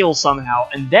the table somehow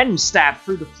and then stabbed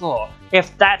through the floor,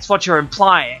 if that's what you're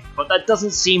implying, but that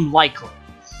doesn't seem likely.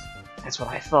 That's what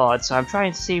I thought, so I'm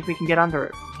trying to see if we can get under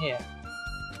it from here.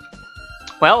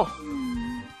 Well,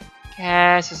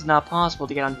 guess it's not possible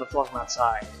to get under the floor from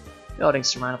outside. The building's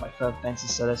surrounded by curved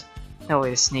fences, so there's no way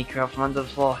to sneak out from under the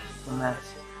floor from that.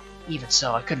 Even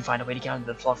so, I couldn't find a way to get under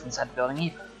the floor from inside the building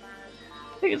either.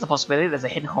 I think there's a possibility there's a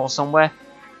hidden hole somewhere.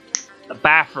 The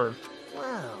bathroom.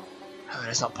 wow. Oh,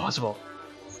 that's not possible.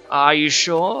 Are you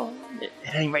sure?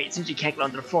 At any rate, it seems you can't get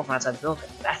under the floor from outside the building.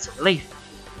 That's a relief.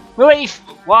 Relief?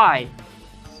 Why?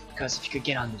 Because if you could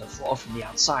get under the floor from the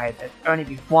outside, there'd only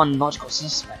be one logical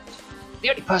suspect. The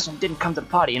only person who didn't come to the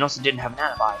party and also didn't have an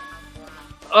alibi.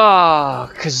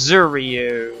 Oh,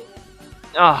 Kazuryu.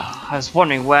 Oh, I was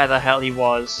wondering where the hell he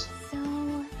was.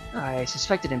 So, I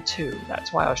suspected him too.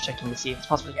 That's why I was checking to see if it's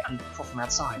possible to get under the floor from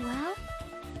outside. well,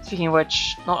 Speaking of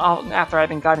which, not long after I'd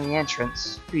been guarding the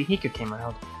entrance, Yuhiko came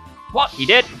around. What? He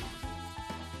did?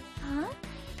 huh?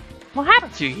 What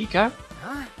happened to you, Yuhiko?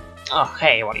 Huh? Oh,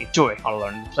 hey, what are you doing all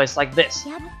alone in a place like this?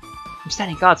 Yep. I'm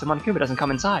standing guard so Monokuma doesn't come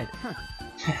inside.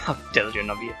 How diligent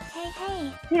of you.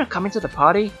 Hey. You're not coming to the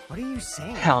party? What are you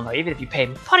saying? Hell no, even if you pay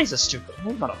me, parties are stupid.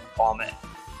 I'm not a vomit.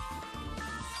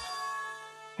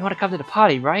 You want to come to the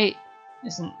party, right?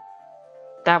 Isn't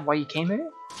that why you came here?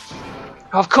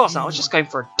 Of course not, I was just going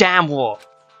for a damn walk.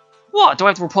 What, do I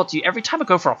have to report to you every time I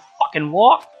go for a fucking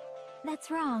walk?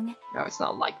 That's wrong. No, it's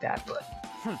not like that, but...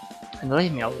 And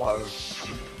leave me alone.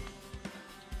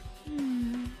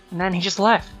 Hmm. And then he just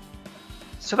left.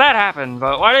 So that happened,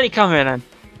 but why did he come here then?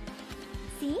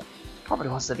 See? Probably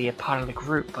wants to be a part of the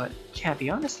group, but can't be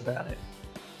honest about it.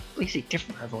 At least he's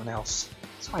different from everyone else.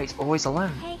 That's why he's always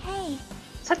alone. Hey.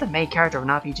 Is that the main character of an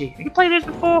RPG? Have you played it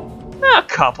before? A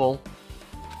couple.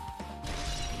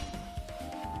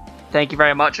 Thank you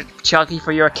very much, Chucky,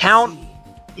 for your account.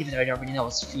 Even though I don't really know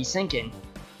what he's thinking,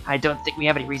 I don't think we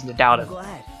have any reason to doubt I'm him.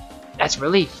 glad. That's a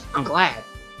relief. I'm glad.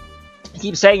 I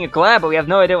keep saying you're glad, but we have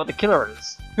no idea what the killer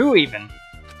is. Who even?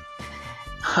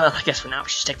 Well, I guess for now we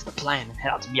should stick to the plan and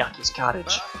head out to Miyake's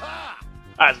cottage.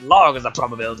 As long as the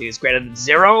probability is greater than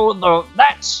 0, though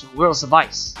that will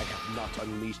suffice. I have not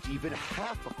unleashed even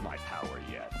half of my power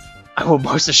yet. I will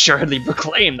most assuredly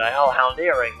proclaim the Hellhound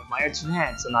earring with my own two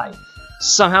hands, and I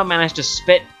somehow managed to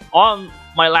spit on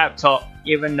my laptop,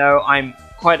 even though I'm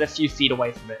quite a few feet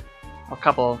away from it. A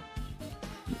couple...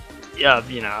 Yeah,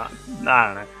 you know, I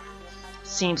don't know.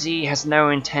 Seems he has no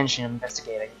intention of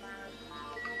investigating.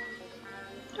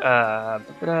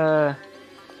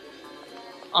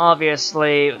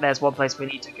 Obviously, there's one place we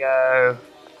need to go,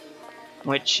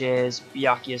 which is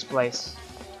Byakuya's place.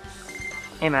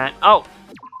 Hey man, oh!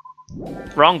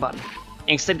 Wrong button.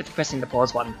 Instead of pressing the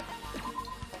pause button.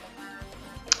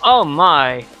 Oh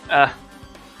my,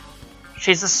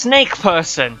 she's a snake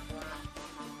person!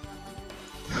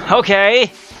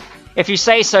 Okay, if you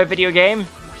say so, video game.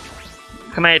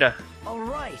 Kameda.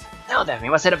 Alright. Now then, we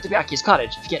must head up to Byakuya's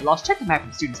cottage. If you get lost, check the map in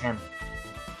the student's handbook.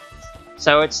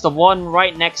 So it's the one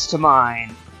right next to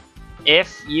mine.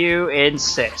 If you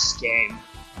insist, game.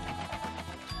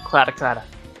 Clatter.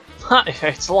 Huh,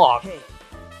 it's locked. Hey.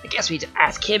 I guess we need to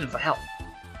ask him for help.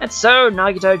 And so,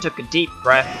 Nagito took a deep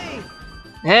breath.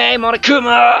 Hey,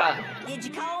 Monokuma! Did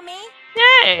you call me?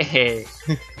 Hey!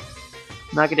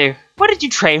 Nagito, what did you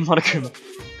train Monokuma?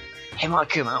 Hey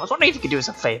Monokuma, I was wondering if you could do us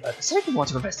a favor. There's something we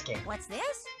want to investigate. What's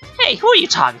this? Hey, who are you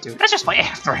talking to? That's just my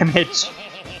after image.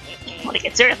 I want to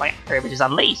get serious, my after image is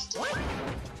unleashed.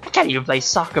 I can't even play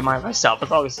soccer myself as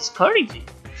long as it's crazy.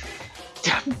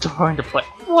 I'm trying to play.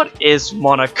 What is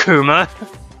Monokuma?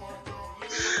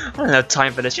 I don't have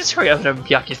time for this. Just hurry up and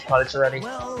Byakuya's college already.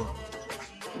 Well,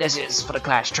 This is for the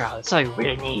class trial. That's all you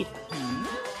really need.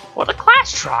 For the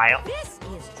class trial? This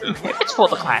is If it's for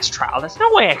the class trial, there's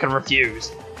no way I can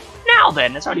refuse. Now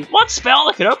then, there's only one spell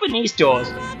that can open these doors.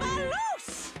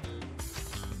 Babalos!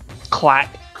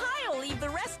 Clack. I'll leave the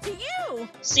rest to you.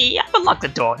 See, I've unlocked the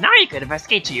door. Now you can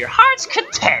investigate to your heart's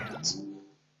content.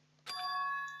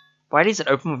 Why does it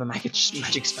open with a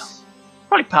magic spell?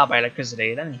 Probably powered by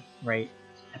electricity, at any rate.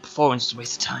 That performance is a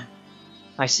waste of time.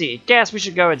 I see. Guess we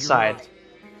should go inside. right.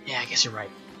 Yeah, I guess you're right.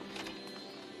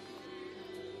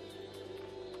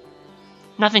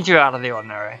 Nothing too out of the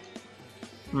ordinary.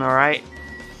 Alright.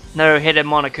 No hidden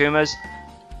Monokumas.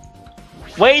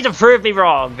 Way to prove me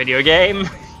wrong, video game!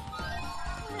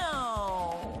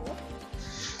 No.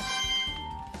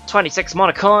 26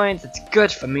 monocoins, that's good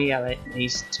for me at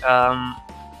least. Well,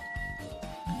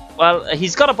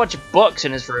 he's got a bunch of books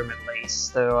in his room at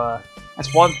least, so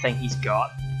that's one thing he's got.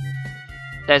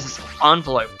 There's this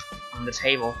envelope on the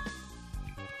table.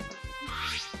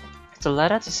 It's a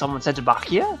letter to someone sent to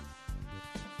Byakuya?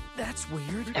 that's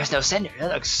weird. There's no sender,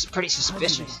 that looks pretty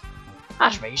suspicious.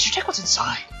 Hajime, you should check what's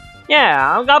inside.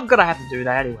 Yeah, I'm gonna have to do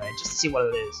that anyway, just to see what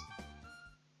it is.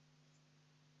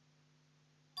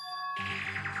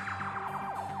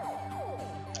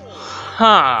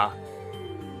 Huh.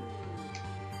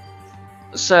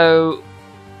 So,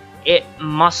 it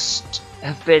must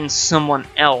have been someone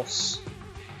else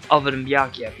other than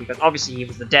Byakuya, because obviously he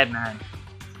was the dead man.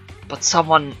 But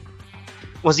someone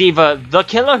was either the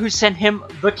killer who sent him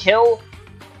the kill,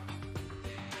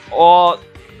 or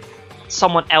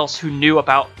someone else who knew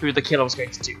about who the killer was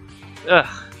going to do. Ugh.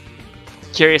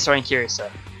 Curious or incurious,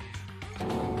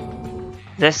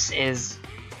 This is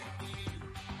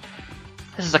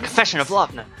a confession of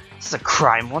love. No, this is a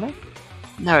crime warning.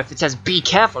 No, if it says be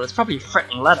careful, it's probably a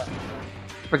threatening letter.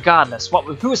 Regardless,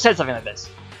 who said something like this?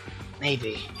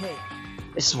 Maybe. Hey,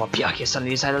 This is what Byakuya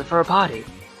suddenly decided for a party.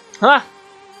 Huh?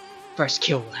 First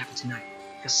kill will happen tonight,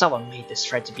 because someone made this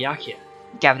thread to Byakuya.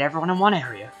 He gathered everyone in one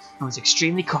area, and was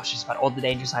extremely cautious about all the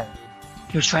dangers hiding.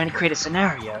 He was trying to create a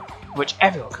scenario in which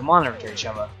everyone could monitor each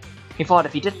other. He thought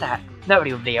if he did that,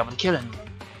 nobody would be able to kill anyone.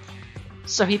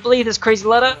 So he believed this crazy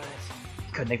letter?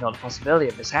 He couldn't ignore the possibility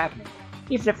of this happening,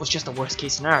 even if it was just a worst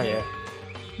case scenario.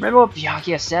 Remember what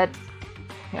Byakuya said?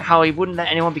 How he wouldn't let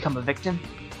anyone become a victim?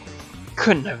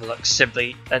 Couldn't overlook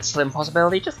simply that slim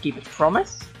possibility, just keep his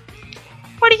promise.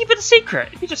 Why did he keep it a secret?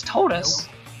 If he just told us.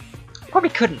 Probably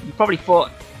couldn't. He probably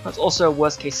thought that's also a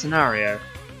worst case scenario.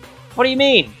 What do you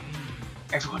mean?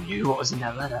 Everyone knew what was in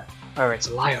that letter, whether it's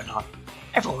a lie or not.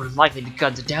 Everyone would have likely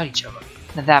begun to doubt each other,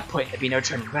 and at that point there'd be no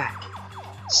turning back.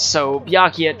 So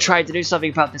Byakuya tried to do something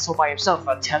about this all by himself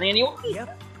without telling anyone?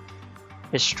 yep.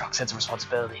 His strong sense of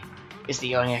responsibility is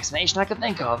the only explanation I can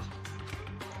think of.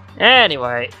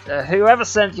 Anyway, whoever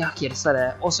sent Byakuya this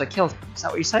letter also killed him. Is that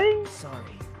what you're saying? Sorry.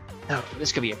 No,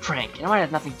 this could be a prank, and it might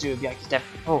have nothing to do with Byakuya's death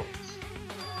before.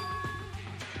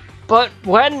 But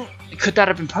when could that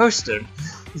have been posted?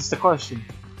 Is the question.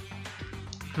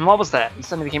 And what was that? He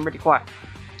suddenly became really quiet.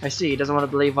 I see, he doesn't want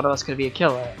to believe one of us could be a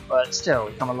killer, but still,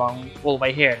 we come along all the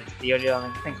way here, and it's the only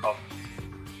thing to think of.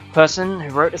 The person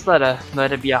who wrote this letter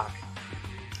murdered Byakuya.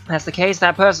 If that's the case,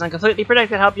 that person completely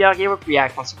predicted how Byakuya would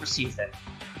react once he received it.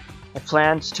 They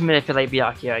planned to manipulate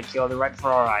Byakuya and kill him right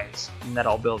before our eyes, in that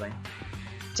old building.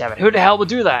 Damn it, who the hell would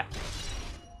do that?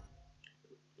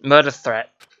 Murder threat.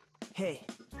 Hey,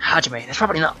 Hajime, there's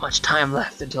probably not much time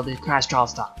left until the class trial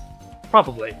stops.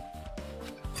 Probably.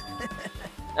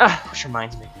 Which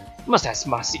reminds me. You must ask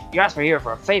you asked me here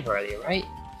for a favor earlier, right?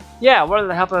 Yeah, I wanted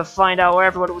to help her find out where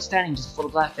everyone was standing just before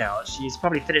the blackout. She's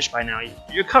probably finished by now.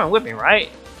 You're coming with me, right?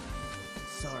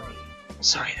 sorry.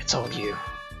 Sorry, that's all you.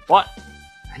 What?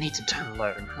 I need some time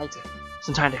alone. I need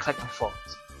some time to collect my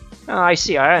thoughts. Oh, I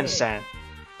see, I understand.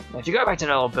 Now, if you go back to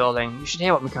the old building, you should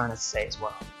hear what Mikana has to say as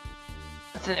well.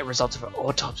 I think the results of her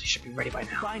autopsy should be ready by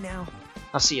now. Bye now.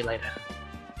 I'll see you later.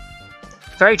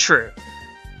 Very true.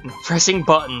 Pressing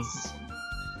buttons.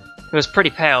 He was pretty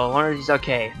pale. I wonder if he's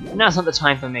okay. But now's not the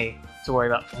time for me to worry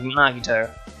about Nagito.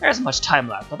 There isn't much time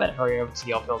left. I better hurry over to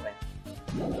the old building.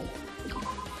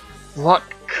 What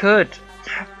could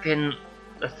have been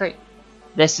the thing?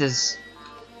 This is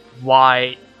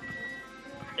why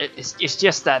it's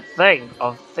just that thing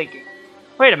of thinking.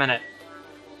 Wait a minute.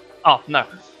 Oh no.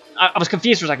 I was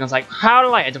confused for a second. I was like, how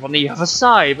do I end up on the other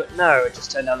side? But no, it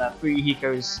just turned out that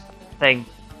Fuyuhiko's thing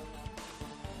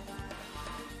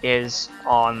is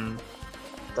on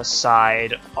the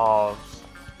side of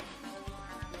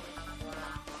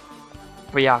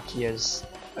Byakuya's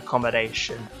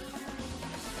accommodation.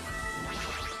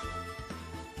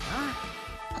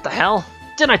 What the hell?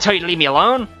 Didn't I tell you to leave me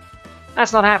alone?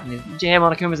 That's not happening. Did you hear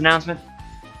Monokuma's announcement?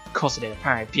 Of course I did.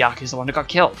 Apparently Byakuya's the one who got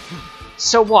killed.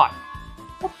 So what?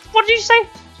 What did you say? You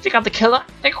think I'm the killer?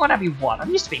 Think whatever you want. I'm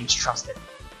used to being mistrusted.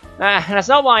 And that's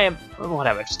not why I'm...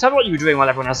 Whatever. Just tell me what you were doing while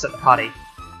everyone else was at the party.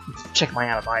 Check my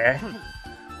alibi, eh?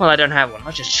 Well, I don't have one. I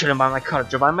was just chilling by my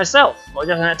cottage all by myself. Well,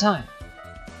 just that time.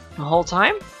 The whole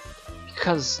time?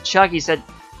 Because Chiaki said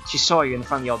she saw you in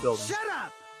front of the old building. Shut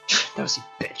up! Nosy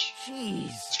bitch. Jeez.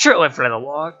 It's true, I went for a little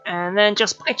walk, and then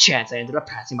just by chance I ended up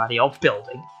passing by the old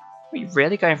building. Were you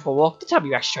really going for a walk? To tell me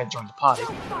you actually tried to join the party.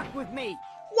 Don't fuck with me.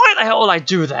 Why the hell would I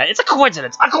do that? It's a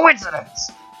coincidence! A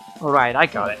coincidence! Alright, I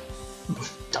got it.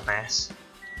 Dumbass.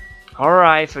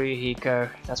 Alright, Fuyuhiko,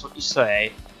 if that's what you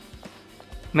say.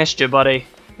 Missed you, buddy.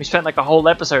 We spent like a whole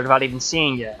episode without even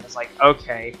seeing you. It's like,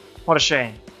 okay, what a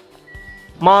shame.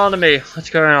 Come on to me, what's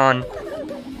going on?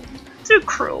 Too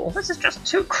cruel. This is just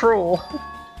too cruel.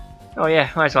 Oh yeah,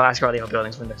 might as well ask about the old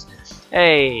building's windows.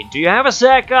 Hey, do you have a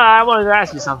sec? I wanted to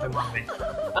ask you something, mommy.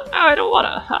 I don't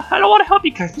wanna help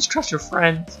you guys mistrust your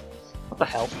friends. What the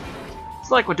hell?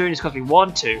 It's like we're doing this because we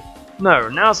want to. No,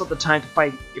 now's not the time to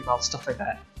fight about stuff like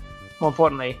that. More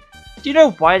importantly, do you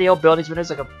know why the old building's windows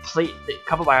like a plate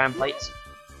covered by iron plates?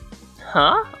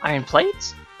 Huh? Iron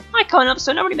plates? I can't help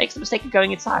so nobody makes the mistake of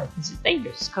going inside. This is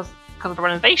dangerous because of the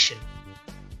renovation.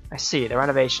 I see, the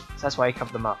renovations. That's why I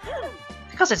covered them up.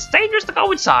 Because it's dangerous to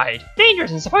go inside. Danger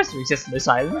isn't supposed to exist in this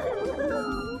island.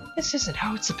 This isn't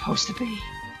how it's supposed to be.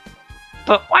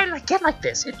 But why did I get like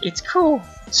this? It's cruel.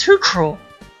 Too cruel.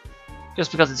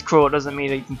 Just because it's cruel doesn't mean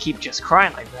that you can keep just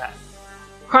crying like that.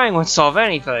 Crying won't solve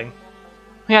anything.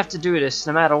 We have to do this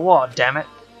no matter what, damn it.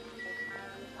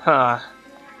 Huh.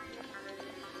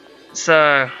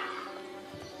 So,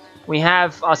 we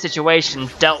have our situation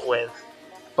dealt with,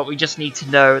 but we just need to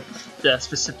know the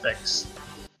specifics.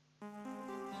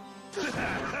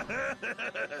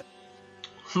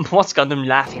 What's Gundam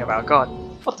laughing about? God,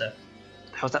 what the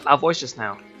hell was that loud voice just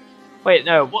now? Wait,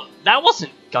 no, what? That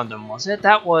wasn't Gundam, was it?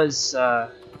 That was,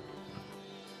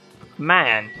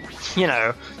 man. You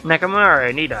know,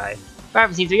 Nakamura, Nidai.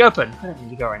 Bathroom seems to be open. I don't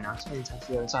need to go right now. It's really time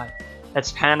to go inside.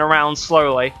 Let's pan around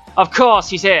slowly. Of course,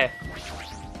 he's here!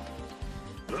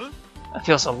 I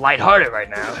feel so lighthearted right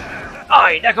now.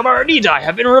 I, Nakamura Nidai,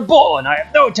 have been reborn. I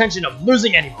have no intention of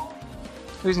losing anymore.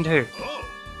 Losing to who?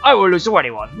 I will lose to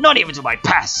anyone, not even to my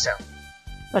past self.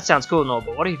 That sounds cool and all,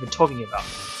 but what are you even talking about?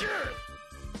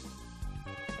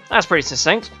 That's pretty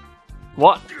succinct.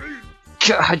 What?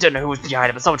 I don't know who was behind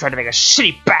it, but someone tried to make a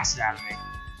shitty bastard out of me.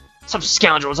 Some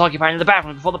scoundrel was occupying the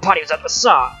bathroom before the party was at the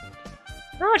start.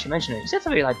 Now that you mention it, you said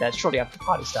something like that shortly after the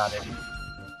party started.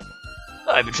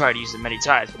 I've been trying to use it many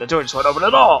times, but the door just won't open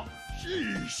at all.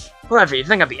 Jeez. Whatever, you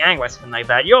think I'd be angry at something like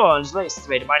that, you're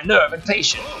underestimating my nerve and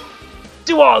patience.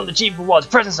 Do all achieve for one's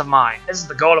presence of mind. This is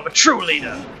the goal of a true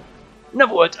leader. In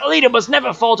other words, a leader must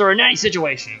never falter in any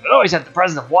situation, but always have the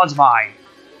presence of one's mind.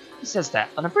 He says that,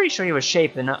 but I'm pretty sure he was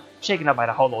shaken up by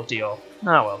the whole ordeal. Oh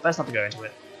well, best not to go into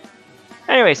it.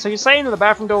 Anyway, so you're saying that the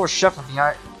bathroom door was shut from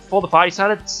behind before the party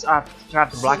started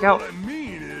after the blackout? What I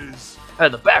mean is...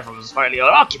 The bathroom was finally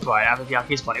unoccupied after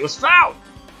Byakuya's body was found.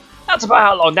 That's about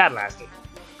how long that lasted.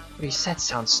 What he said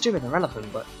sounds stupid and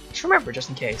irrelevant, but just remember just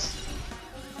in case.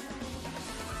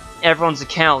 Everyone's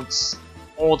accounts,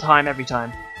 all time, every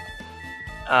time.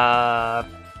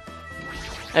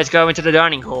 Let's go into the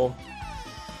dining hall.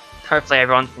 Hopefully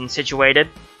everyone's been situated.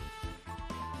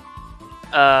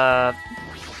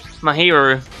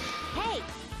 Mahiru. Hey!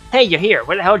 Hey, you're here.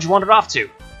 Where the hell did you wander off to?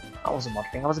 I wasn't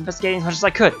wandering. I was investigating as much as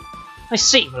I could. I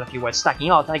see. Well, if you weren't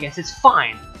stacking up, then I guess it's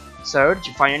fine. So, did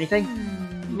you find anything?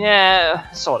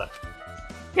 Yeah, sort of.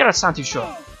 You don't sound too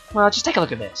sure. Well, just take a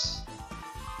look at this.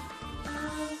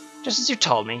 Just as you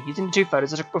told me, using the two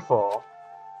photos I took before.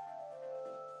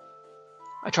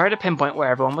 I tried to pinpoint where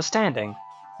everyone was standing.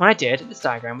 When I did, this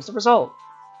diagram was the result.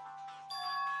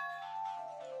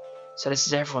 So this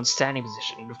is everyone's standing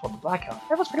position before the blackout.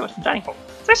 Everyone's pretty much in the dining hall.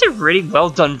 It's actually a really well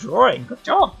done drawing. Good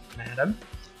job, madam.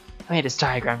 I made this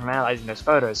diagram from analyzing those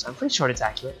photos. I'm pretty sure it's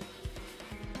accurate.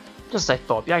 Just as I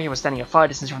thought, Byakuya was standing at far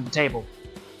distance from the table.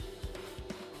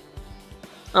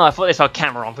 Oh, I thought they felt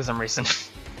camera on for some reason.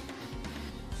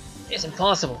 It's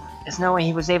impossible. There's no way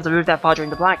he was able to move that far during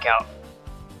the blackout.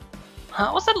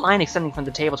 What's that line extending from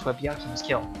the table to where Byakuya was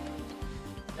killed?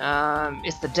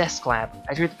 It's the desk lamp.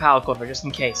 I threw the power cord for just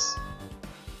in case.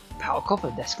 Power cord for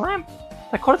the desk lamp?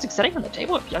 That cord is extending from the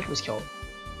table if Yaki was killed.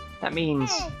 That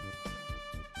means...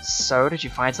 So, did you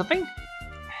find something?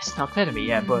 It's not clear to me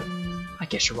yet, but I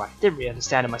guess you're right. I didn't really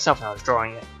understand it myself when I was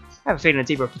drawing it. I have a feeling a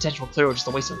deeper potential clue was just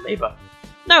a waste of labor.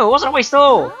 No, it wasn't a waste at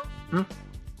all!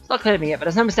 It's not clear to me yet, but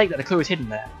there's no mistake that the clue is hidden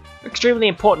there. An extremely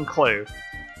important clue.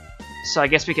 So I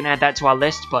guess we can add that to our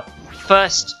list, but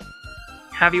first,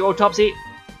 have you autopsy?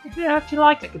 If you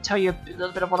like, I can tell you a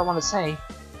little bit of what I want to say.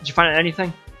 Did you find out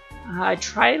anything? I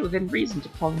tried within reason to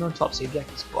perform an autopsy of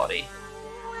Byakuya's body,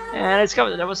 and I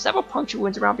discovered that there were several puncture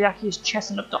wounds around Byakuya's chest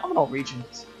and abdominal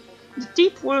regions.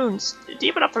 Deep wounds,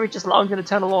 deep enough to reach his lungs and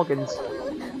internal organs.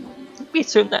 We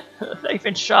assume that a very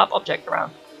thin, sharp object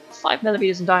around 5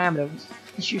 millimeters in diameter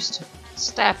was used to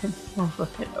stab him over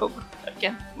and over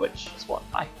again, which is what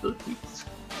I believe.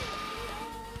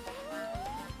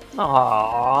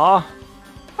 Aww,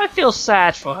 I feel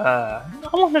sad for her.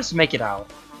 I want her to make it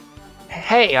out.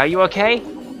 Hey, are you okay?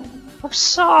 I'm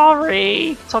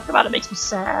sorry. Talking about it makes me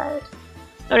sad.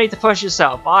 No need to push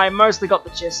yourself. I mostly got the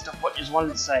gist of what you just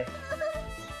wanted to say.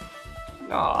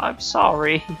 Oh, I'm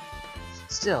sorry.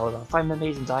 Still, about 5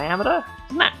 millimeters in diameter?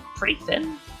 Isn't that pretty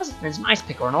thin? That's a thin ice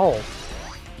picker and all.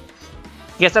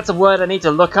 I guess that's a word I need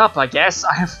to look up, I guess.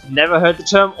 I have never heard the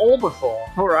term all before.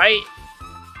 Alright.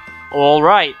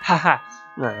 Alright. Haha.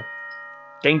 No.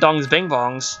 Ding dongs, bing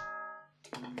bongs.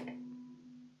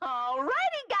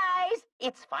 Alrighty, guys!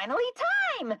 It's finally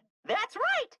time! That's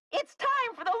right! It's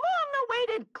time for the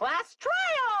long-awaited class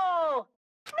trial!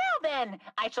 Now then,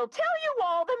 I shall tell you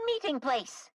all the meeting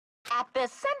place. At the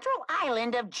central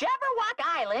island of Jabberwock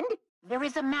Island, there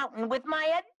is a mountain with my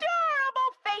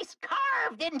adorable face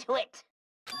carved into it.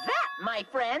 That, my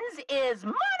friends, is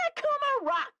Monokuma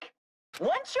Rock.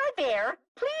 Once you're there,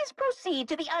 please proceed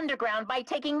to the underground by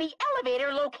taking the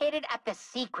elevator located at the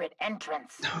secret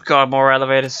entrance. Oh god, more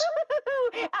elevators.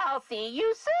 I'll see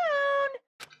you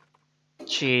soon!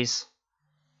 Jeez.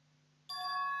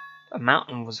 A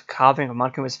mountain was a carving of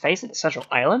Monokuma's face at the central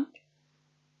island?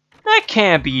 That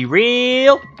can't be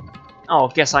real! Oh,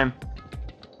 guess I'm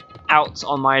out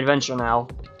on my adventure now.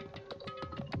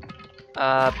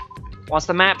 What's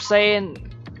the map saying?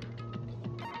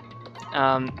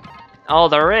 Oh,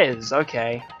 there is,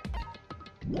 okay.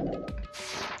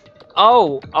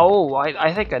 Oh,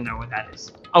 I think I know what that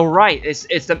is. Oh, right, it's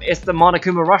the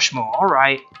Monokuma Rushmore,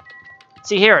 alright.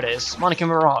 See, here it is,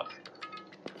 Monokuma Rock.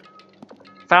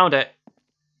 Found it.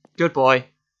 Good boy.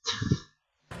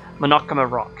 Monokuma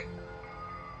Rock.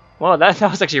 Well, that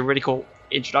was actually a really cool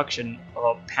introduction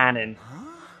of Panin.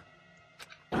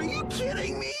 Are you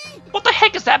kidding me? What the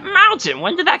heck is that mountain?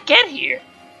 When did that get here?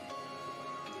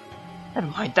 Never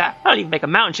mind that. I don't even make a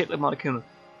mountain shaped with Monokuma.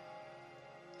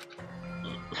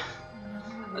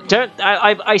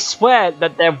 I swear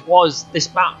that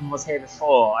this mountain was here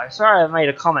before. I'm sorry I made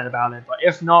a comment about it, but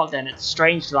if not, then it's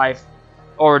strange that I've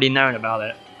already known about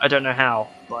it. I don't know how,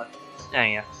 but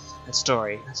yeah, that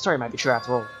story might be true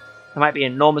after all. There might be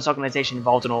an enormous organization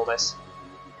involved in all this.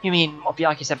 You mean what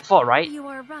Byakuya said before, right? You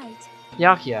are right.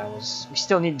 Byakuya we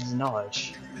still needed his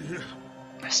knowledge.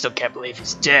 I still can't believe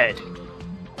he's dead.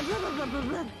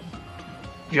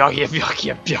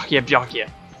 Byakuya.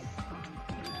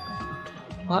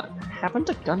 What happened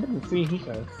to Gundam and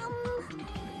Fuyuhiko?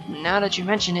 Now that you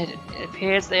mention it, it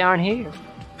appears they aren't here.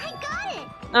 I got it!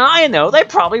 I know, they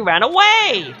probably ran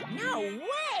away! No way!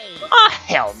 Oh,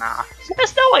 hell nah.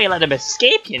 There's no way to let them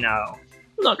escape, you know.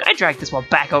 Look, I dragged this one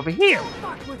back over here.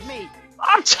 Fuck with me.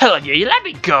 I'm telling you, you let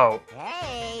me go.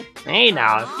 Hey! Hey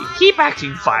now, if you keep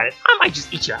acting violent, I might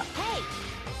just eat you up. Hey!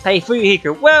 Hey,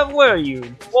 Fuyuhiko, where were you?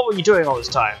 What were you doing all this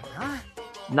time? Huh?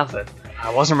 Nothing.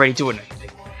 I wasn't really doing anything.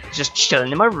 Just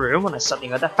chilling in my room when I suddenly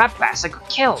heard that fat bastard got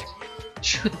killed.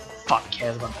 Who the fuck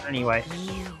cares about that anyway?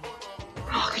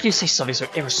 How could you say something so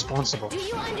irresponsible? Do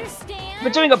you understand? We're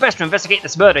doing our best to investigate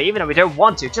this murder, even though we don't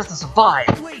want to, just to survive.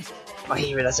 I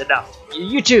hear that's enough.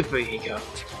 You too, Fuyuhiko.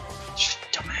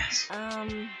 Dumbass.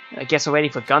 I guess we're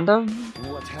waiting for Gundam?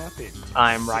 What happened?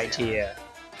 I'm right here.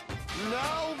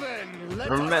 Now then, let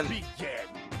Remember- us begin.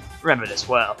 Remember this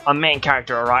well. Our main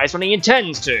character arrives when he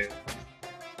intends to.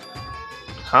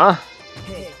 Huh?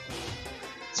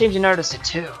 Seems you noticed it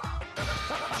too.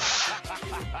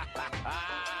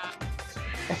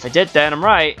 If I did, then I'm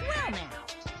right. Well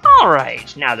now.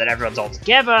 Alright, now that everyone's all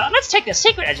together, let's take the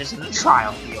secret edges of the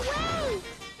trial field.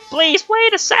 Please,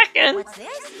 wait a second! What's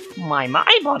this? My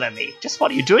bother me. Just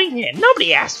what are you doing here?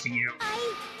 Nobody asked for you.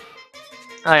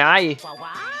 Aye. What?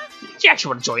 Did you actually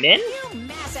want to join in? You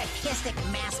masochistic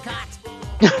mascot.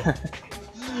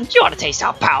 You want to taste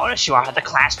how powerless you are at the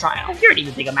class trial? You're an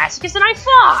even bigger masochist than I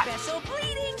thought!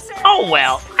 Oh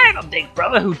well, I have a big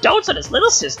brother who dotes on his little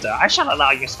sister. I shall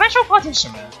allow your special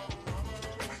participation.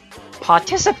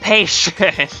 Participation?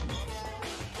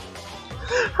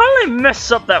 How did I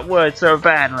mess up that word so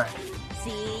badly?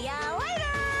 See ya later!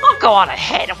 I'll go on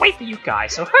ahead and wait for you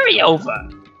guys, so hurry over!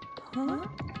 Huh?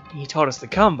 You told us to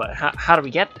come, but how do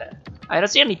we get there? I don't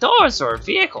see any doors or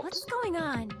vehicles. What's going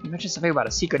on? You mentioned something about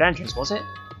a secret entrance, was it?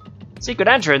 Secret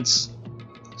entrance?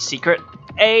 Secret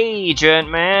agent,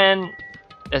 man!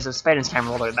 There's a surveillance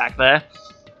camera all the way back there.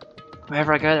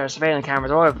 Wherever I go, there are surveillance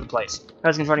cameras all over the place. I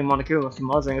was controlling Monokuma from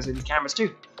monitoring us with these cameras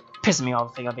too. Pissing me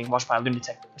off to think I'm being watched by a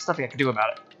lunatic. There's nothing I can do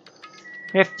about it.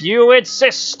 If you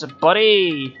insist,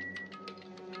 buddy!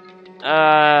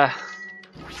 Talk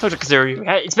to Kazuru.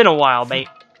 It's been a while, mate.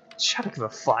 Shut up, give a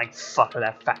flying fuck if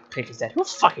that fat pig is dead. Who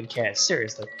fucking cares?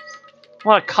 Seriously.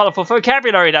 What a colourful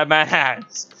vocabulary that man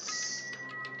has!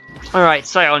 Alright,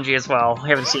 Sayonji as well. I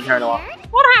haven't seen her in a while.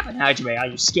 What happened, Hajime? Are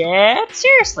you scared?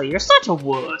 Seriously, you're such a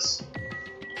wuss.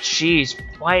 Jeez,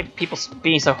 why are people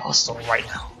being so hostile right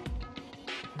now?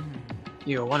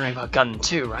 You were wondering about Gun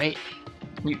too, right?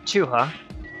 You too, huh?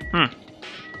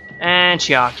 And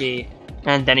Chiaki.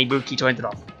 And then Ibuki joined it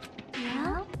off.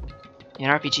 Yeah? In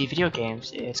RPG video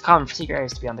games, it's common for secret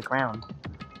areas to be on the ground.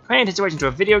 Comparing the situation to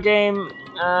a video game,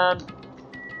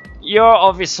 you're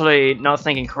obviously not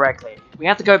thinking correctly. We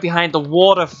have to go behind the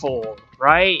waterfall,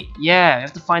 right? Yeah, we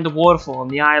have to find the waterfall on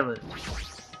the island.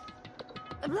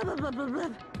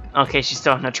 Okay, she's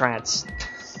still in a trance.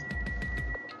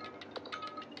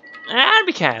 And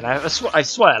we can, I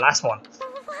swear, last one.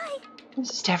 Why?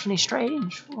 This is definitely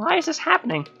strange. Why is this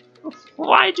happening?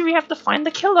 Why do we have to find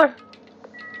the killer?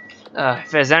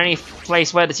 If there's any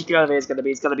place where the secret elevator is going to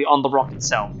be, it's going to be on the rock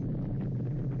itself.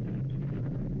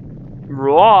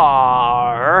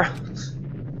 Roar!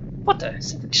 What the?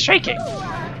 Something's shaking.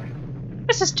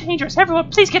 This is dangerous.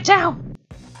 Everyone, please get down.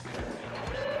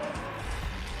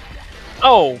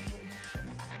 Oh.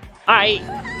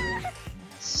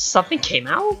 Something came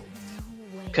out?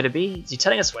 Could it be? Is he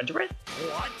telling us to enter it?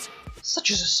 What?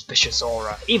 Such a suspicious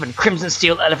aura. Even Crimson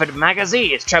Steel Elephant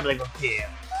Magazine is trembling from fear.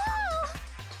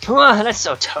 Oh, that's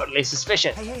so totally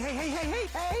suspicious.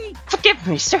 Hey! Forgive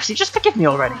me, seriously, just forgive me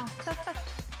already.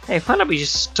 Hey, why don't we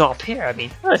just stop here? I mean,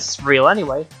 it's real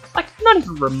anyway. Like, not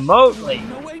even remotely.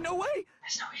 No way!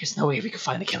 There's no way we can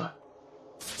find the killer.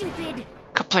 Stupid.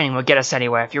 Complaining will get us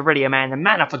anywhere. If you're really a man, then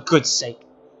man up for good's sake.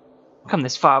 Come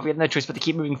this far, we have no choice but to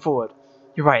keep moving forward.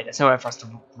 You're right, there's nowhere for us to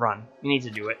run. We need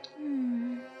to do it.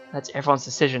 That's everyone's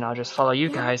decision, I'll just follow you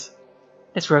guys.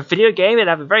 This were a video game, it'd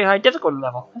have a very high difficulty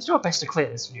level. Let's do our best to clear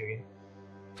this video game.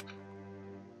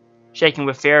 Shaking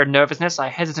with fear and nervousness, I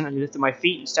hesitantly lifted my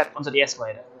feet and stepped onto the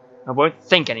escalator. I won't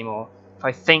think anymore. If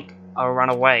I think, I'll run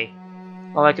away.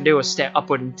 All I could do was stare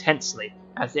upward intensely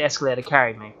as the escalator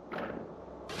carried me.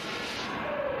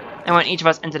 And when each of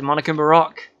us entered Monokuma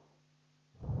Rock,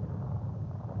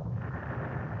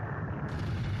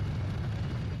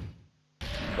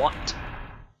 what?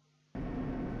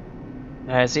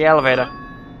 There's the elevator.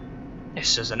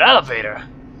 This is an elevator.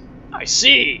 I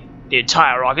see. The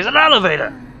entire rock is an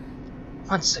elevator.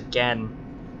 Once again,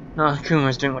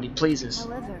 Kuma's doing what he pleases.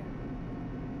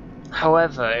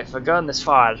 However, if we're going this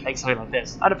far to take something like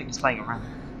this, I don't think he's playing around.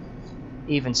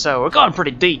 Even so, we're going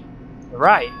pretty deep. You're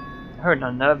right. I heard an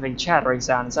unnerving chattering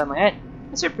sound inside my head.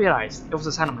 I soon realized it was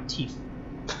the sound of my teeth.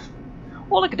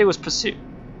 All I could do was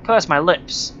curse my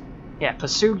lips. Yeah,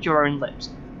 pursue your own lips.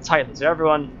 Tightly, so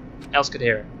everyone else could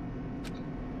hear it.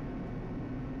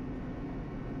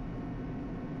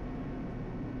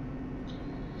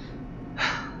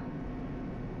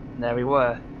 And there we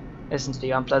were. Listen to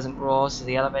the unpleasant roars as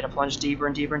the elevator plunged deeper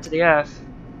and deeper into the earth.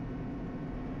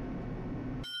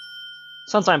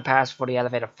 Some time passed before the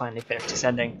elevator finally finished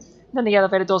descending, and then the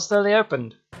elevator door slowly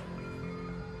opened.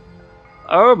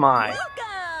 Oh my!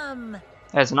 Welcome!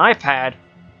 There's an iPad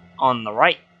on the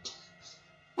right.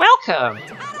 Welcome!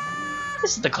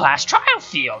 This is the class trial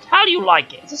field. How do you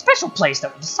like it? It's a special place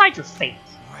that will decide your fate.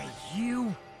 Right,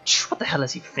 you. What the hell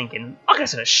is he thinking? I'll get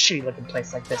to a shitty looking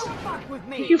place like this. Fuck with Are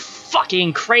me. you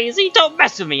fucking crazy? Don't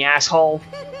mess with me, asshole!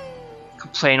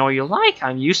 Complain all you like,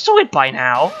 I'm used to it by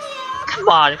now. Come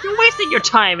on, if you're wasting your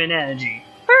time and energy,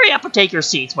 hurry up and take your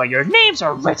seats where your names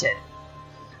are written.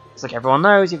 Looks like everyone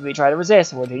knows if we try to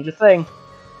resist, it will change a thing.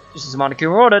 Just as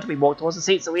Monokuma ordered, we walked towards the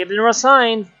seats that we had been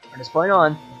assigned. From this point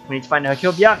on, we need to find out who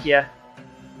killed Byakuya.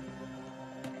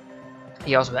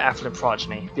 He also had an affluent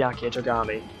progeny, Byakuya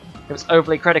Togami. He was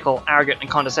overly critical, arrogant, and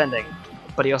condescending,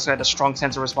 but he also had a strong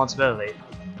sense of responsibility.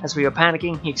 As we were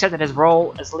panicking, he accepted his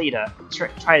role as leader, and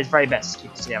tried his very best to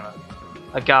keep us together.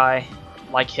 a guy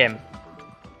like him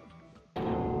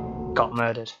got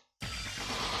murdered.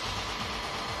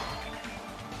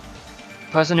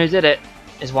 The person who did it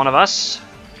is one of us.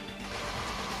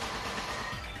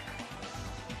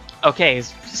 Okay, his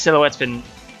silhouette's been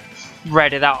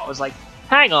redded out. I was like,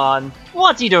 hang on,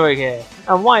 what's he doing here?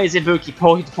 And why is Ibuki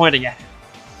pointing at him?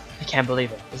 I can't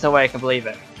believe it. There's no way I can believe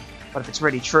it. But if it's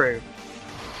really true,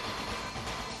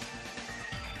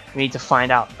 we need to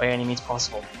find out by any means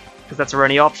possible. Because that's our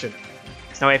only option.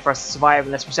 There's no way for us to survive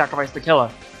unless we sacrifice the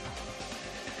killer.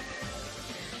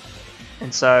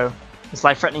 And so, this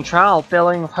life-threatening trial,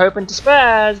 filling with hope and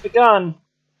despair, has begun.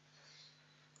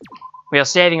 We are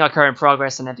saving our current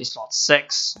progress in empty slot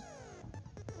 6.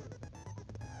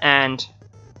 And...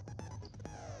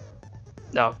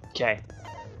 okay.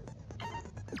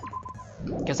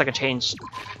 Guess I could change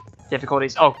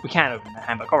difficulties. Oh, we can open the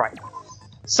handbook. Alright.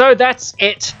 So that's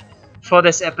it for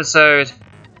this episode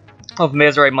of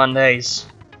Misery Mondays.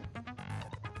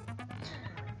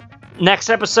 Next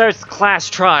episode's the class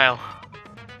trial,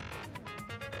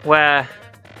 where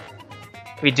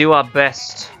we do our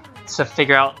best to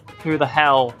figure out who the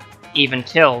hell even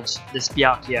killed this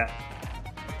Byakuya,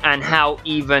 and how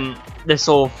even this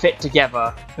all fit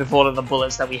together with all of the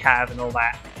bullets that we have and all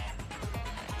that.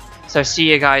 So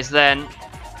see you guys then.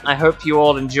 I hope you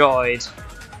all enjoyed,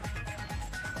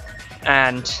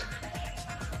 and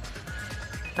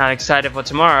I'm excited for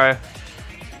tomorrow,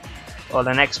 or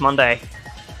the next Monday.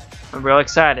 I'm real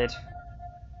excited.